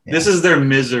like, this is their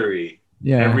misery.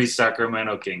 Yeah. Every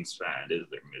Sacramento Kings fan is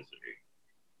their misery.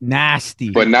 Nasty.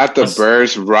 But not the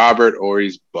burst Robert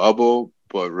Ory's bubble,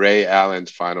 but Ray Allen's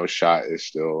final shot is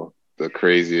still the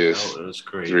craziest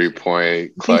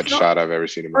 3-point clutch shot I've ever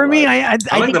seen in my life. For me, I like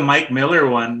think the Mike Miller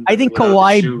one. I think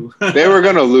Kawhi. They were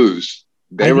gonna lose.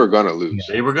 They were gonna lose.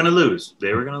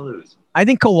 I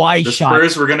think Kawhi the shot.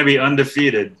 Spurs were gonna be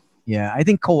undefeated. Yeah, I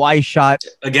think Kawhi shot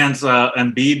against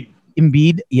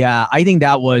Embiid. Yeah, I think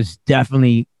that was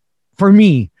definitely for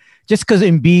me. Just because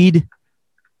Embiid,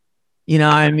 you know,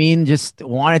 what I mean, just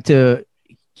wanted to.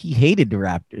 He hated the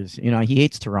Raptors. You know, he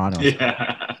hates Toronto.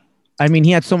 Yeah. I mean,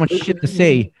 he had so much shit to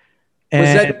say.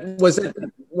 Was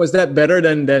that better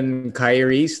than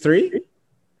Kyrie's three?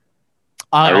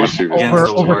 Over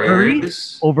Curry?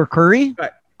 Over Curry?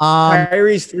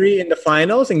 Kyrie's three in the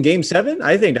finals in Game 7.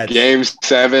 I think that's Game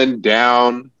 7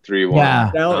 down 3-1.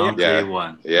 Yeah, down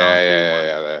 3-1.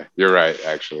 Yeah. You're right.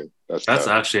 Actually, that's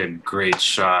actually a great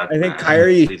shot. I think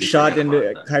Kyrie shot in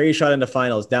the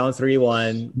finals, down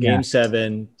 3-1. Game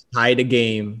 7, tied the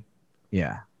game.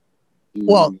 Yeah.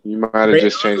 Well, you might have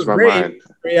just changed my mind.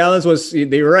 Ray Allen's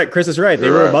they were right. Chris is right. They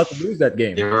were about to lose that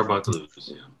game. They were about to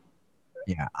lose.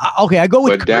 Yeah. Okay, I go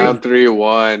with. But down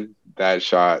 3-1, that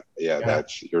shot. Yeah,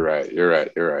 you're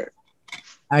right.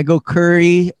 I go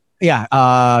Curry.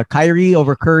 Yeah, Kyrie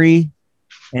over Curry,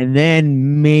 and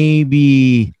then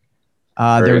maybe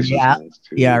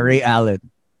Ray Allen.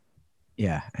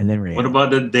 Yeah, and then Ray. What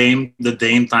about the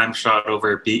Dame time shot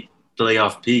over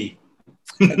playoff P?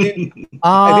 I think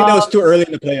that was too early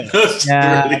in the playoffs.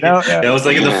 Yeah, that was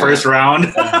like in the first round.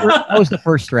 That was the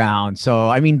first round. So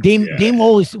I mean, Dame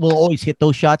will always hit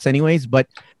those shots anyways, but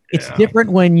it's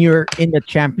different when you're in the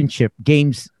championship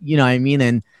games. You know what I mean?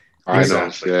 And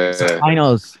finals,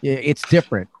 it's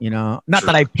different. You know, not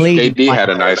that I played. KD had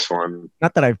a nice one.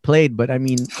 Not that I've played, but I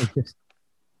mean, it's just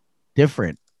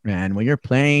different, man. When you're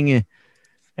playing,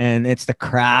 and it's the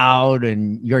crowd,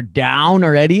 and you're down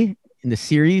already in the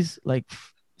series, like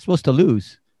supposed to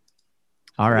lose.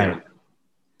 All right.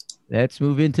 Let's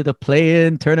move into the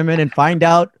play-in tournament and find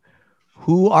out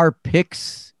who our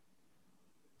picks,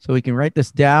 so we can write this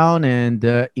down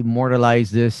and immortalize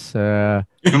this.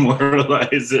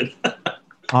 Immortalize it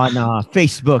on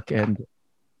Facebook and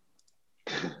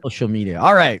social media.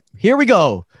 All right, here we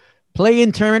go.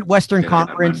 Play-in tournament, Western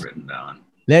Conference.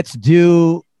 Let's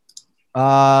do.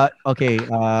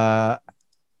 Javier,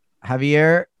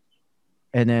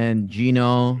 and then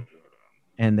Gino,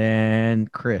 and then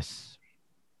Chris.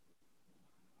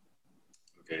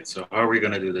 Okay, so how are we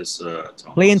gonna do this?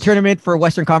 Play-in tournament for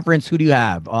Western Conference. Who do you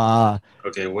have?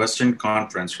 Okay, Western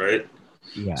Conference, right?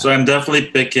 Yeah. So I'm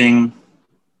definitely picking.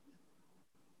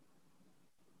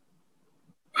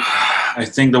 I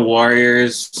think the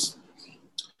Warriors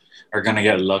are gonna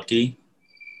get lucky,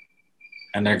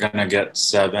 and they're gonna get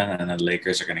 7, and the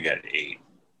Lakers are gonna get 8.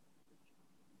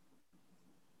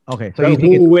 Okay, so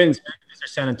who wins? Memphis or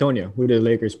San Antonio? Who do the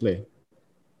Lakers play?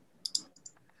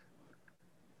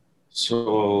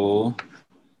 So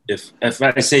if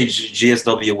I say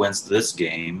GSW wins this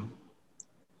game,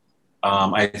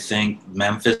 I think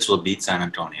Memphis will beat San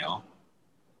Antonio,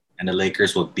 and the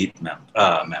Lakers will beat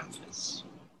Memphis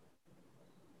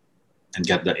and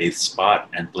get the 8th spot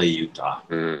and play Utah.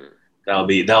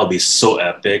 That'll be so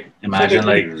epic. Imagine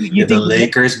if the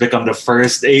Lakers become the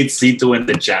first 8th seed to win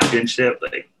the championship.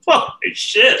 Like, holy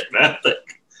shit, man!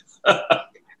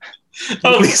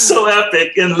 That'll be so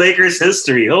epic in Lakers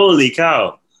history. Holy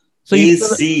cow! So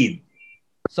 8th seed.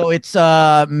 So it's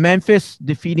Memphis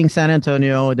defeating San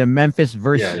Antonio, the Memphis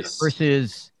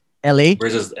versus LA?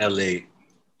 Versus LA.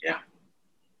 Yeah.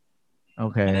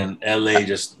 Okay. And then LA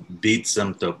just beats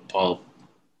them to pulp.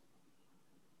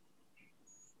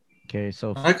 Okay,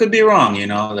 so I could be wrong,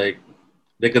 like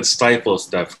they could stifle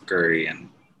Steph Curry and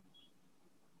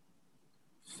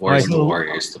force the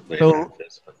Warriors to play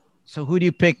Memphis. So who do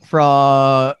you pick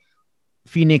from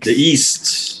Phoenix? The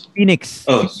East. Phoenix.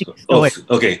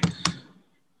 Okay.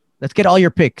 Let's get all your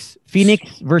picks.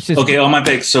 Phoenix versus... Okay, all my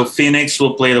picks. So Phoenix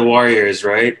will play the Warriors,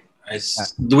 right?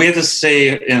 Do we have to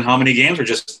say in how many games or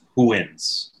just who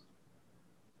wins?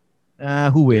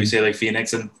 Who wins? Do we say like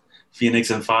Phoenix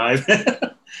and 5?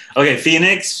 Okay,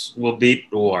 Phoenix will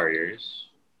beat the Warriors.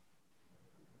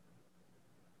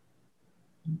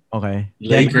 Okay.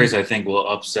 Lakers, I think, will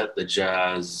upset the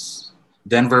Jazz.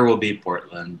 Denver will beat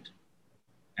Portland.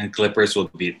 And Clippers will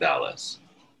beat Dallas.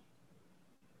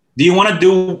 Do you want to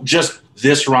do just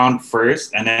this round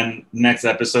first, and then next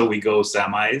episode we go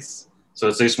semis?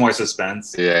 So there's more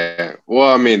suspense. Yeah. Well,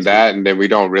 I mean that, and then we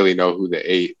don't really know who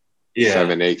the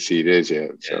 7, 8 seed is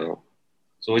yet. So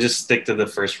we just stick to the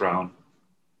first round.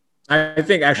 I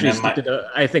think actually stick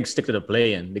to the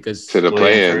play-in because to the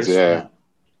play-ins, yeah.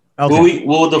 Okay.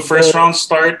 Will the first round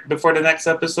start before the next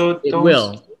episode? It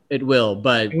will.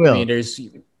 But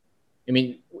I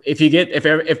mean, if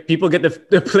people get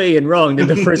the play-in wrong, then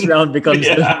the first round becomes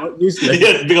useless.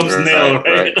 It becomes nil,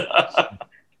 right?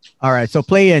 All right. So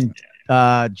play-in,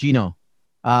 Gino.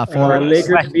 For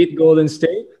Lakers beat Golden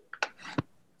State.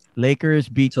 Lakers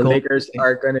beat. So Lakers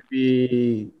are gonna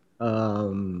be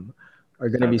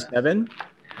 7.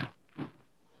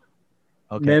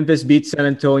 Okay. Memphis beats San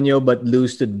Antonio but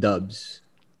lose to Dubs.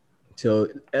 So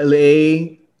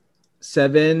LA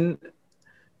 7,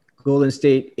 Golden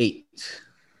State 8.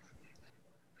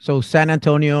 So San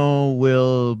Antonio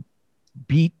will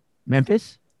beat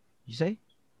Memphis? You say?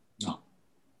 No.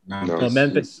 Memphis.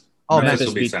 Memphis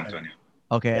will beat San Antonio.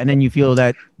 Okay, and then you feel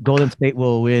that Golden State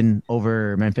will win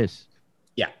over Memphis?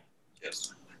 Yeah.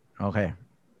 Yes. Okay.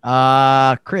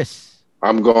 Chris.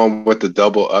 I'm going with the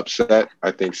double upset. I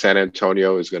think San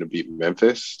Antonio is going to beat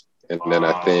Memphis. And then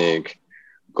I think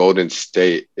Golden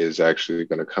State is actually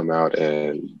going to come out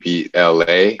and beat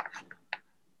LA.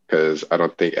 Because I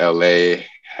don't think LA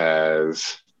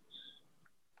has...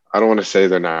 I don't want to say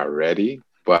they're not ready,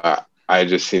 but I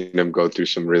just seen them go through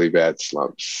some really bad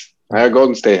slumps.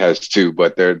 Golden State has too,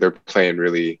 but they're playing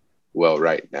really well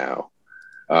right now.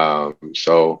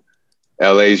 So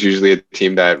LA is usually a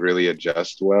team that really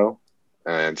adjusts well.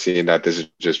 And seeing that this is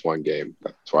just one game,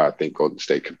 that's why I think Golden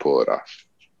State can pull it off.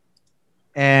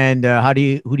 And who do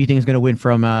you think is going to win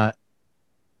from LA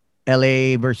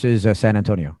versus San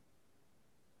Antonio?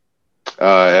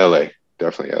 LA,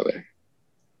 definitely LA.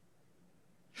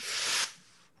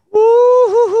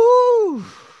 Woo-hoo-hoo.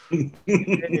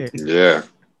 Yeah.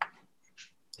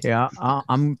 Yeah,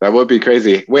 that would be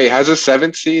crazy. Wait, has a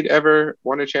 7th seed ever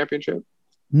won a championship?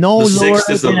 No, the lower 6th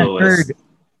is the than a lowest. third.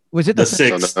 Was it the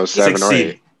 6th? So no 7 or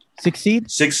 8. 6th seed?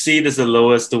 6th seed is the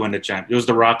lowest to win the champ. It was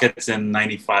the Rockets in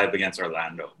 '95 against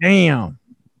Orlando. Damn.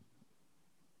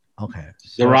 Okay.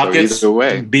 The Rockets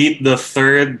beat the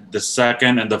 3rd, the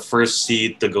 2nd, and the 1st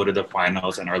seed to go to the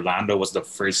finals, and Orlando was the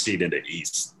 1st seed in the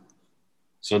East.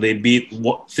 So they beat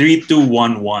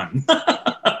 3-2-1-1.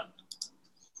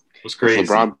 It was crazy. If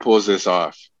LeBron pulls this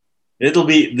off, this will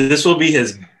be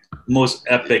his most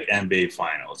epic NBA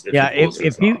finals.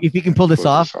 If he can pull this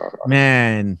off,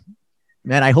 man,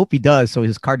 I hope he does. So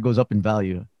his card goes up in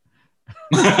value.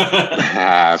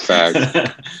 Fact.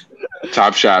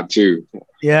 Top shot too.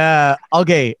 Yeah.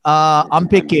 Okay. I'm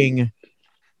picking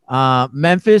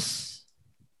Memphis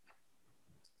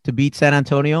to to beat San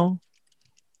Antonio.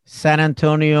 San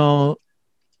Antonio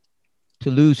to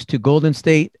lose to Golden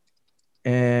State.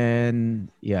 And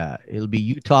yeah, it'll be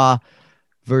Utah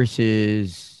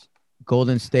versus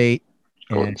Golden State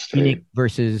and Phoenix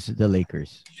versus the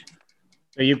Lakers.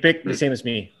 So you picked the same as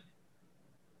me.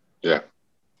 Yeah.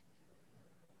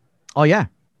 Oh yeah.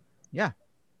 Yeah.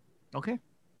 Okay.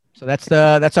 So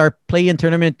that's our play-in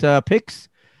tournament picks.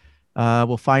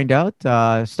 We'll find out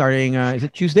starting is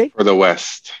it Tuesday? For the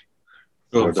West.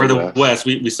 So for the West,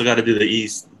 we still got to do the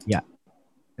East. Yeah.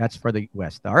 That's for the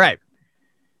West. All right.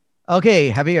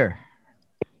 Okay, Javier.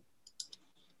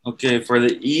 Okay, for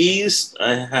the East,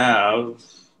 I had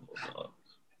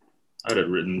it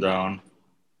written down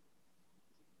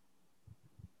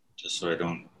just so I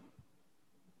don't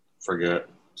forget.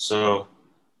 So,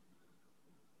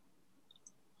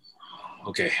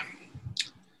 okay.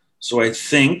 So I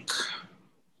think,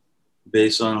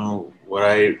 based on what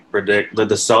I predict, that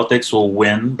the Celtics will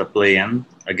win the play-in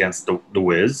against the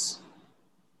Wiz.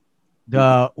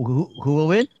 Who will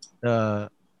win? The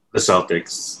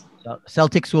Celtics.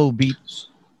 Celtics will beat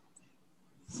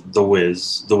the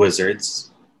Wizards.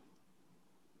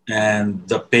 And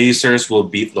the Pacers will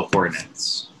beat the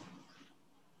Hornets.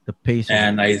 The Pacers.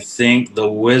 And I think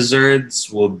the Wizards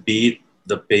will beat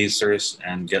the Pacers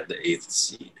and get the 8th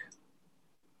seed.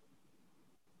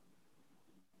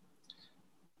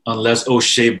 Unless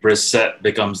O'Shea Brissett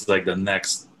becomes like the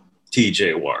next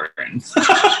TJ Warren.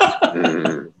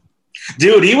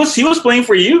 Dude, he was playing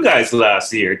for you guys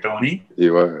last year, Tony. He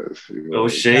was.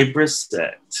 O'Shea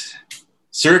Brissett.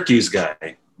 Syracuse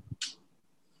guy.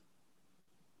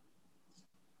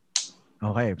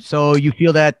 Okay. So you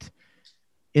feel that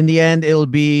in the end it'll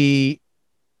be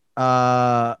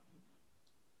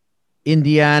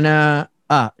Indiana,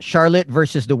 Charlotte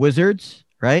versus the Wizards,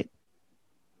 right?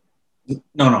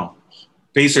 No.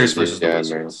 Pacers versus the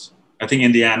Wizards. I think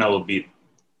Indiana will beat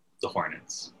the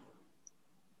Hornets.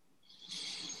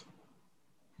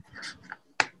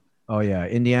 Oh, yeah.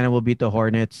 Indiana will beat the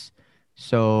Hornets.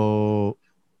 So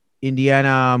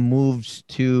Indiana moves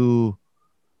to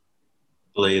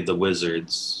play the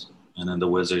Wizards, and then the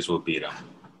Wizards will beat them.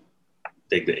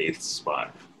 Take the 8th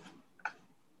spot.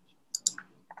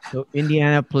 So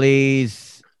Indiana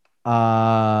plays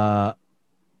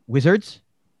Wizards,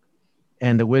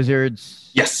 and the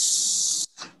Wizards... Yes!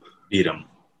 Beat them.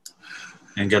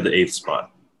 And get the 8th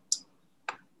spot.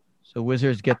 So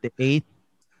Wizards get the 8th.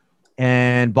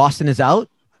 And Boston is out?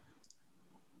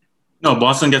 No,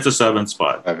 Boston gets the 7th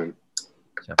spot. 7th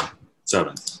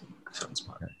spot.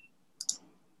 Okay.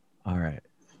 All right.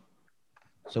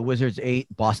 So Wizards 8,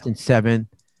 Boston 7.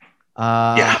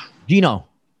 Yeah. Gino.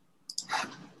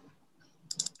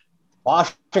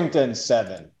 Washington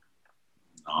 7.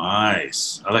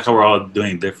 Nice. I like how we're all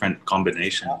doing different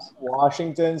combinations.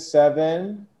 Washington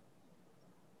 7.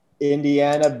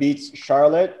 Indiana beats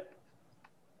Charlotte.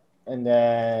 And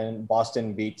then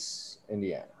Boston beats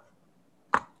Indiana.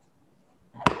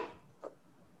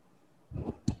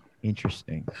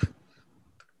 Interesting.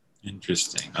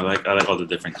 I like all the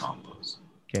different combos.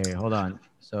 Okay, hold on.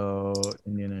 So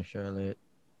Indiana, Charlotte.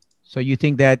 So you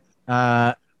think that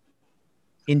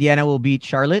Indiana will beat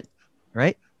Charlotte,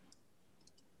 right?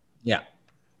 Yeah.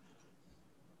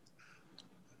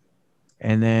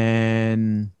 And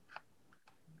then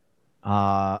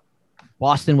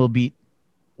Boston will beat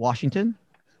Washington?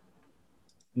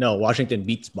 No, Washington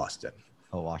beats Boston.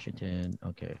 Oh, Washington.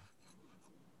 Okay.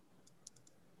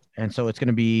 And so it's going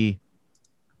to be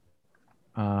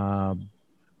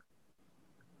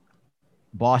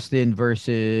Boston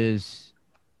versus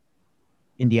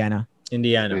Indiana.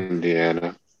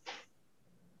 Indiana.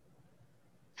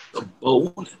 The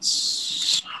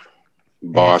bonus.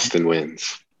 Boston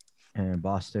wins. And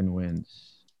Boston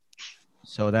wins.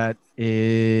 So that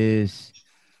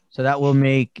will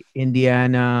make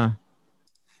Indiana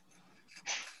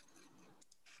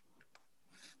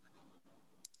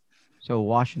so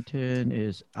Washington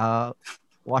is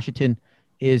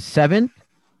 7th.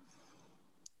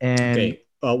 And okay.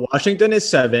 Washington is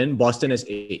 7, Boston is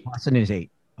 8. Boston is 8.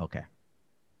 Okay.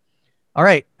 All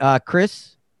right,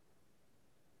 Chris.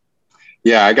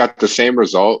 Yeah, I got the same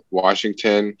result.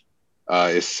 Washington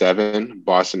is 7,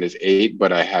 Boston is 8,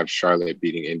 but I have Charlotte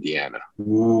beating Indiana.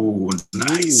 Ooh,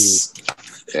 nice.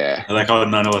 Yeah. I like how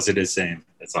none of us are the same.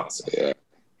 That's awesome. Yeah.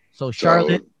 So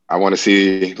Charlotte. So I want to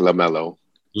see LaMelo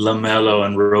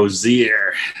and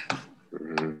Rozier.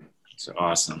 Mm-hmm. It's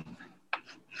awesome.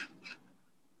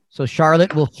 So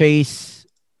Charlotte will face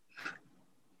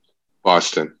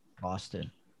Boston.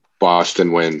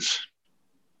 Boston wins.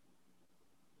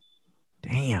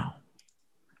 Damn.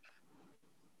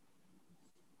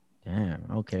 Damn,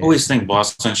 okay. I always think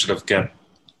Boston should have kept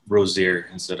Rozier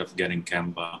instead of getting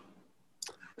Kemba.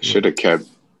 Should have kept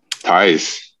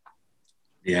Tice.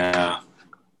 Yeah.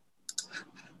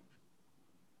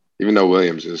 Even though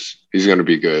Williams he's going to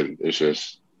be good. It's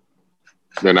just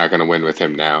they're not going to win with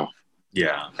him now.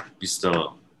 Yeah, he's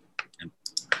still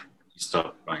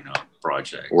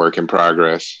project. Work in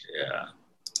progress. Yeah.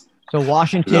 So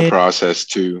Washington. The process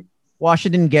too.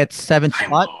 Washington gets 7th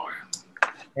spot,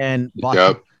 and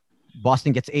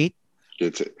Boston gets 8.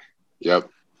 Gets it. Yep.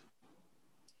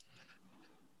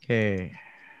 Okay.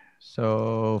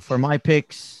 So for my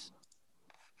picks,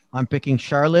 I'm picking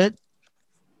Charlotte.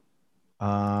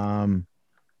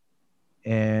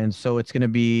 And so it's gonna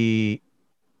be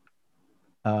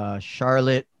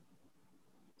Charlotte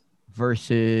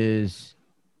versus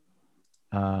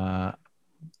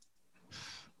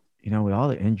with all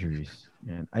the injuries,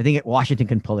 man. I think Washington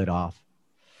can pull it off,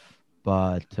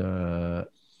 but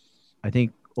I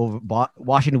think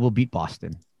Washington will beat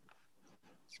Boston.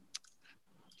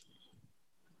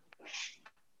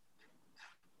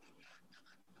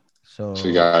 So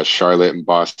you got Charlotte and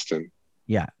Boston.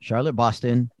 Yeah, Charlotte,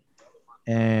 Boston,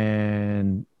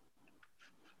 and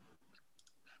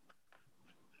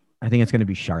I think it's going to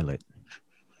be Charlotte.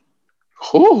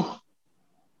 Who?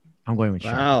 I'm going with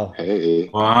Charlotte. Hey.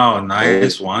 Wow,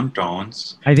 nice one,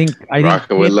 Tones. I think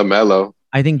rocking with LaMelo.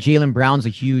 I think Jaylen Brown's a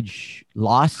huge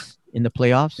loss in the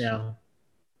playoffs. Yeah.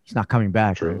 He's not coming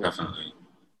back. True. Right? Definitely.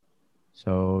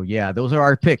 So, yeah, those are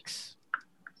our picks.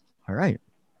 All right.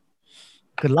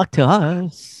 Good luck to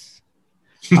us.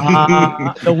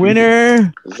 The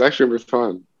winner. It's actually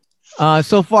fun.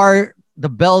 So far, the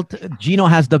belt. Gino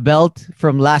has the belt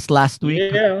from last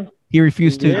week. Yeah. He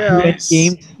refused to do any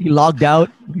games. He logged out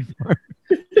before.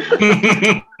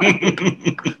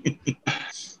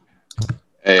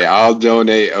 Hey, I'll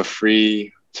donate a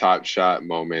free Top Shot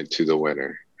moment to the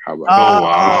winner. How about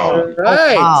wow.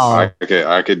 Right. Wow.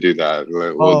 I could do that.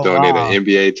 We'll donate an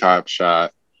NBA Top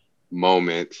Shot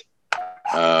moment.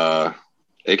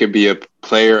 It could be a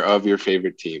player of your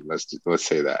favorite team. Let's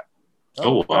say that.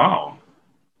 Oh wow.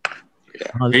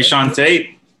 Yeah. Hey, Sean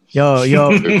Tate. Yo.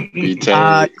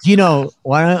 Gino,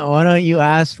 why don't you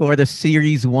ask for the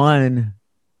Series 1?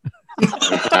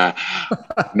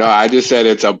 No, I just said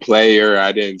it's a player.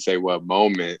 I didn't say what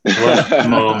moment. What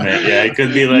moment? Yeah, it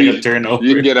could be like a turnover.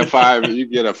 You get a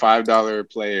 $5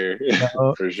 player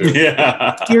for sure.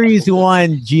 Yeah. Series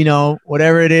 1, Gino,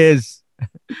 whatever it is.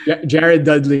 Jared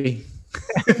Dudley.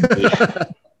 Does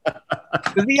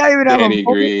he even have Danny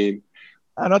Green?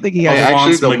 I don't think he has.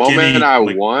 Actually, the moment I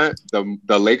want,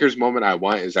 the Lakers moment I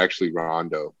want is actually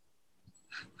Rondo.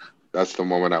 That's the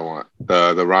moment I want.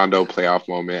 The Rondo playoff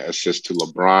moment, assist to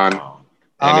LeBron,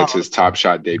 and it's his Top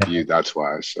Shot debut. That's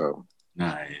why. So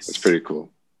nice. It's pretty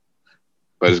cool.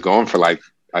 But it's going for I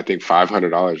think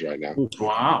 $500 right now.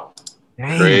 Wow.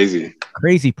 Dang.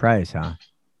 Crazy price, huh?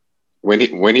 When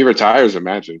he retires,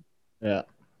 imagine. Yeah.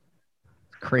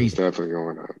 Crazy. It's definitely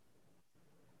going on.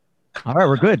 All right,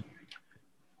 we're good.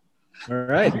 All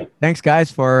right. Thanks,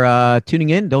 guys, for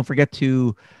tuning in. Don't forget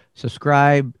to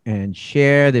subscribe and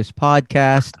share this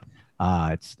podcast.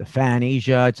 It's The Fan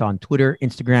Asia. It's on Twitter,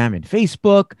 Instagram, and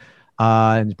Facebook.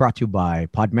 And it's brought to you by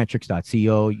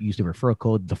podmetrics.co. Use the referral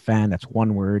code The Fan. That's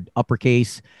one word,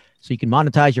 uppercase, so you can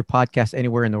monetize your podcast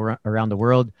anywhere around the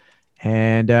world.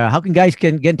 And how can guys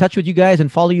get in touch with you guys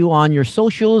and follow you on your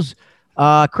socials?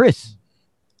 Chris.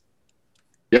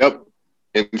 Yep.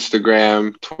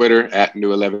 Instagram, Twitter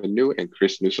 @New11New, and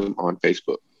Chris Newsom on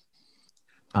Facebook.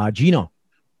 Gino.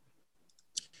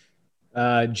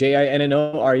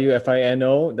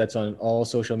 JINNORUFINO. That's on all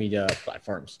social media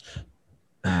platforms.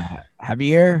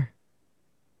 Javier.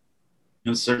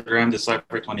 Instagram,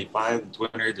 Decipher25,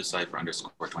 Twitter,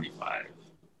 Decipher_25.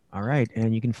 All right.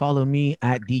 And you can follow me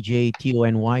at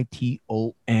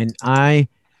DJTonyToni.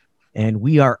 And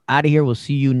we are out of here. We'll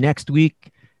see you next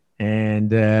week. And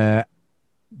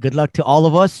good luck to all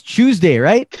of us. Tuesday,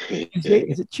 right? Tuesday?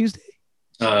 Is it Tuesday?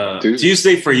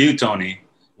 Tuesday for you, Tony.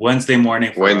 Wednesday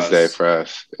morning for Wednesday us. For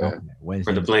us. Yeah. Okay,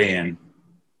 Wednesday. For the play-in.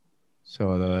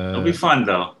 So it'll be fun,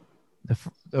 though.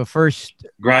 The first.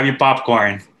 Grab your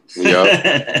popcorn.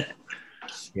 Yep.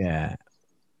 Yeah.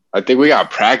 I think we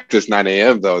got practice 9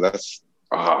 a.m. though. That's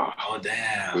oh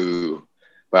damn. Ooh.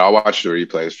 But I'll watch the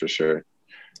replays for sure.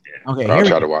 Yeah. Okay. I'll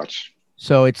try to watch.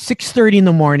 So it's 6:30 in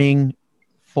the morning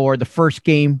for the first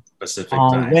game Pacific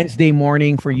on time. Wednesday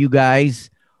morning for you guys.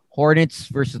 Hornets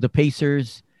versus the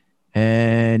Pacers,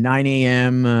 and 9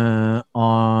 a.m.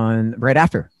 on right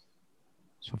after.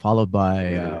 So followed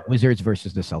by Wizards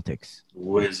versus the Celtics.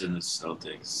 Wizards and the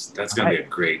Celtics. That's gonna be a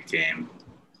great game.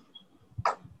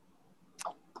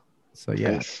 So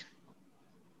yeah. Nice.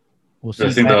 We'll see.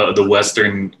 I think the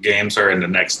Western games are in the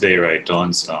next day, right?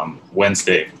 Don's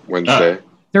Wednesday.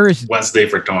 Thursday. Wednesday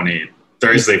for Tony.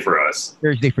 Thursday for us.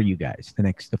 Thursday for you guys.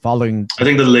 The following. I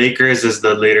think the Lakers is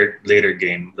the later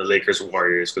game. The Lakers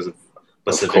Warriors because of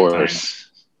Pacific time.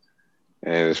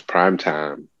 And it's prime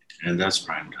time. And that's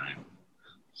prime time.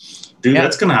 Dude,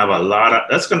 that's gonna have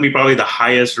that's gonna be probably the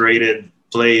highest rated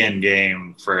play-in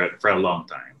game for a long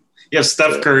time. You have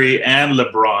Steph Curry and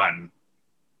LeBron.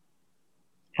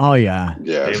 Oh yeah.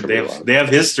 Yeah. They have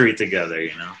history together,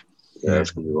 you know. Yeah, it's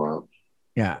gonna be wild.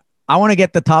 Yeah. I want to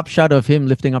get the top shot of him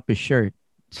lifting up his shirt,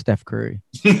 Steph Curry.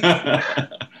 I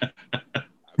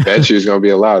bet you he's gonna be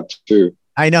allowed too.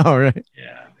 I know, right?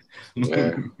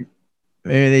 Yeah.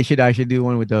 Maybe they should actually do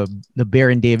one with the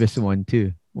Baron Davis one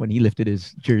too, when he lifted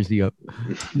his jersey up.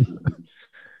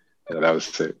 Yeah, that was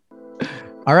sick.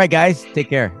 All right, guys. Take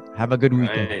care. Have a good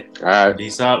weekend. All right.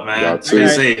 Peace out, man. Stay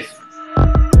safe.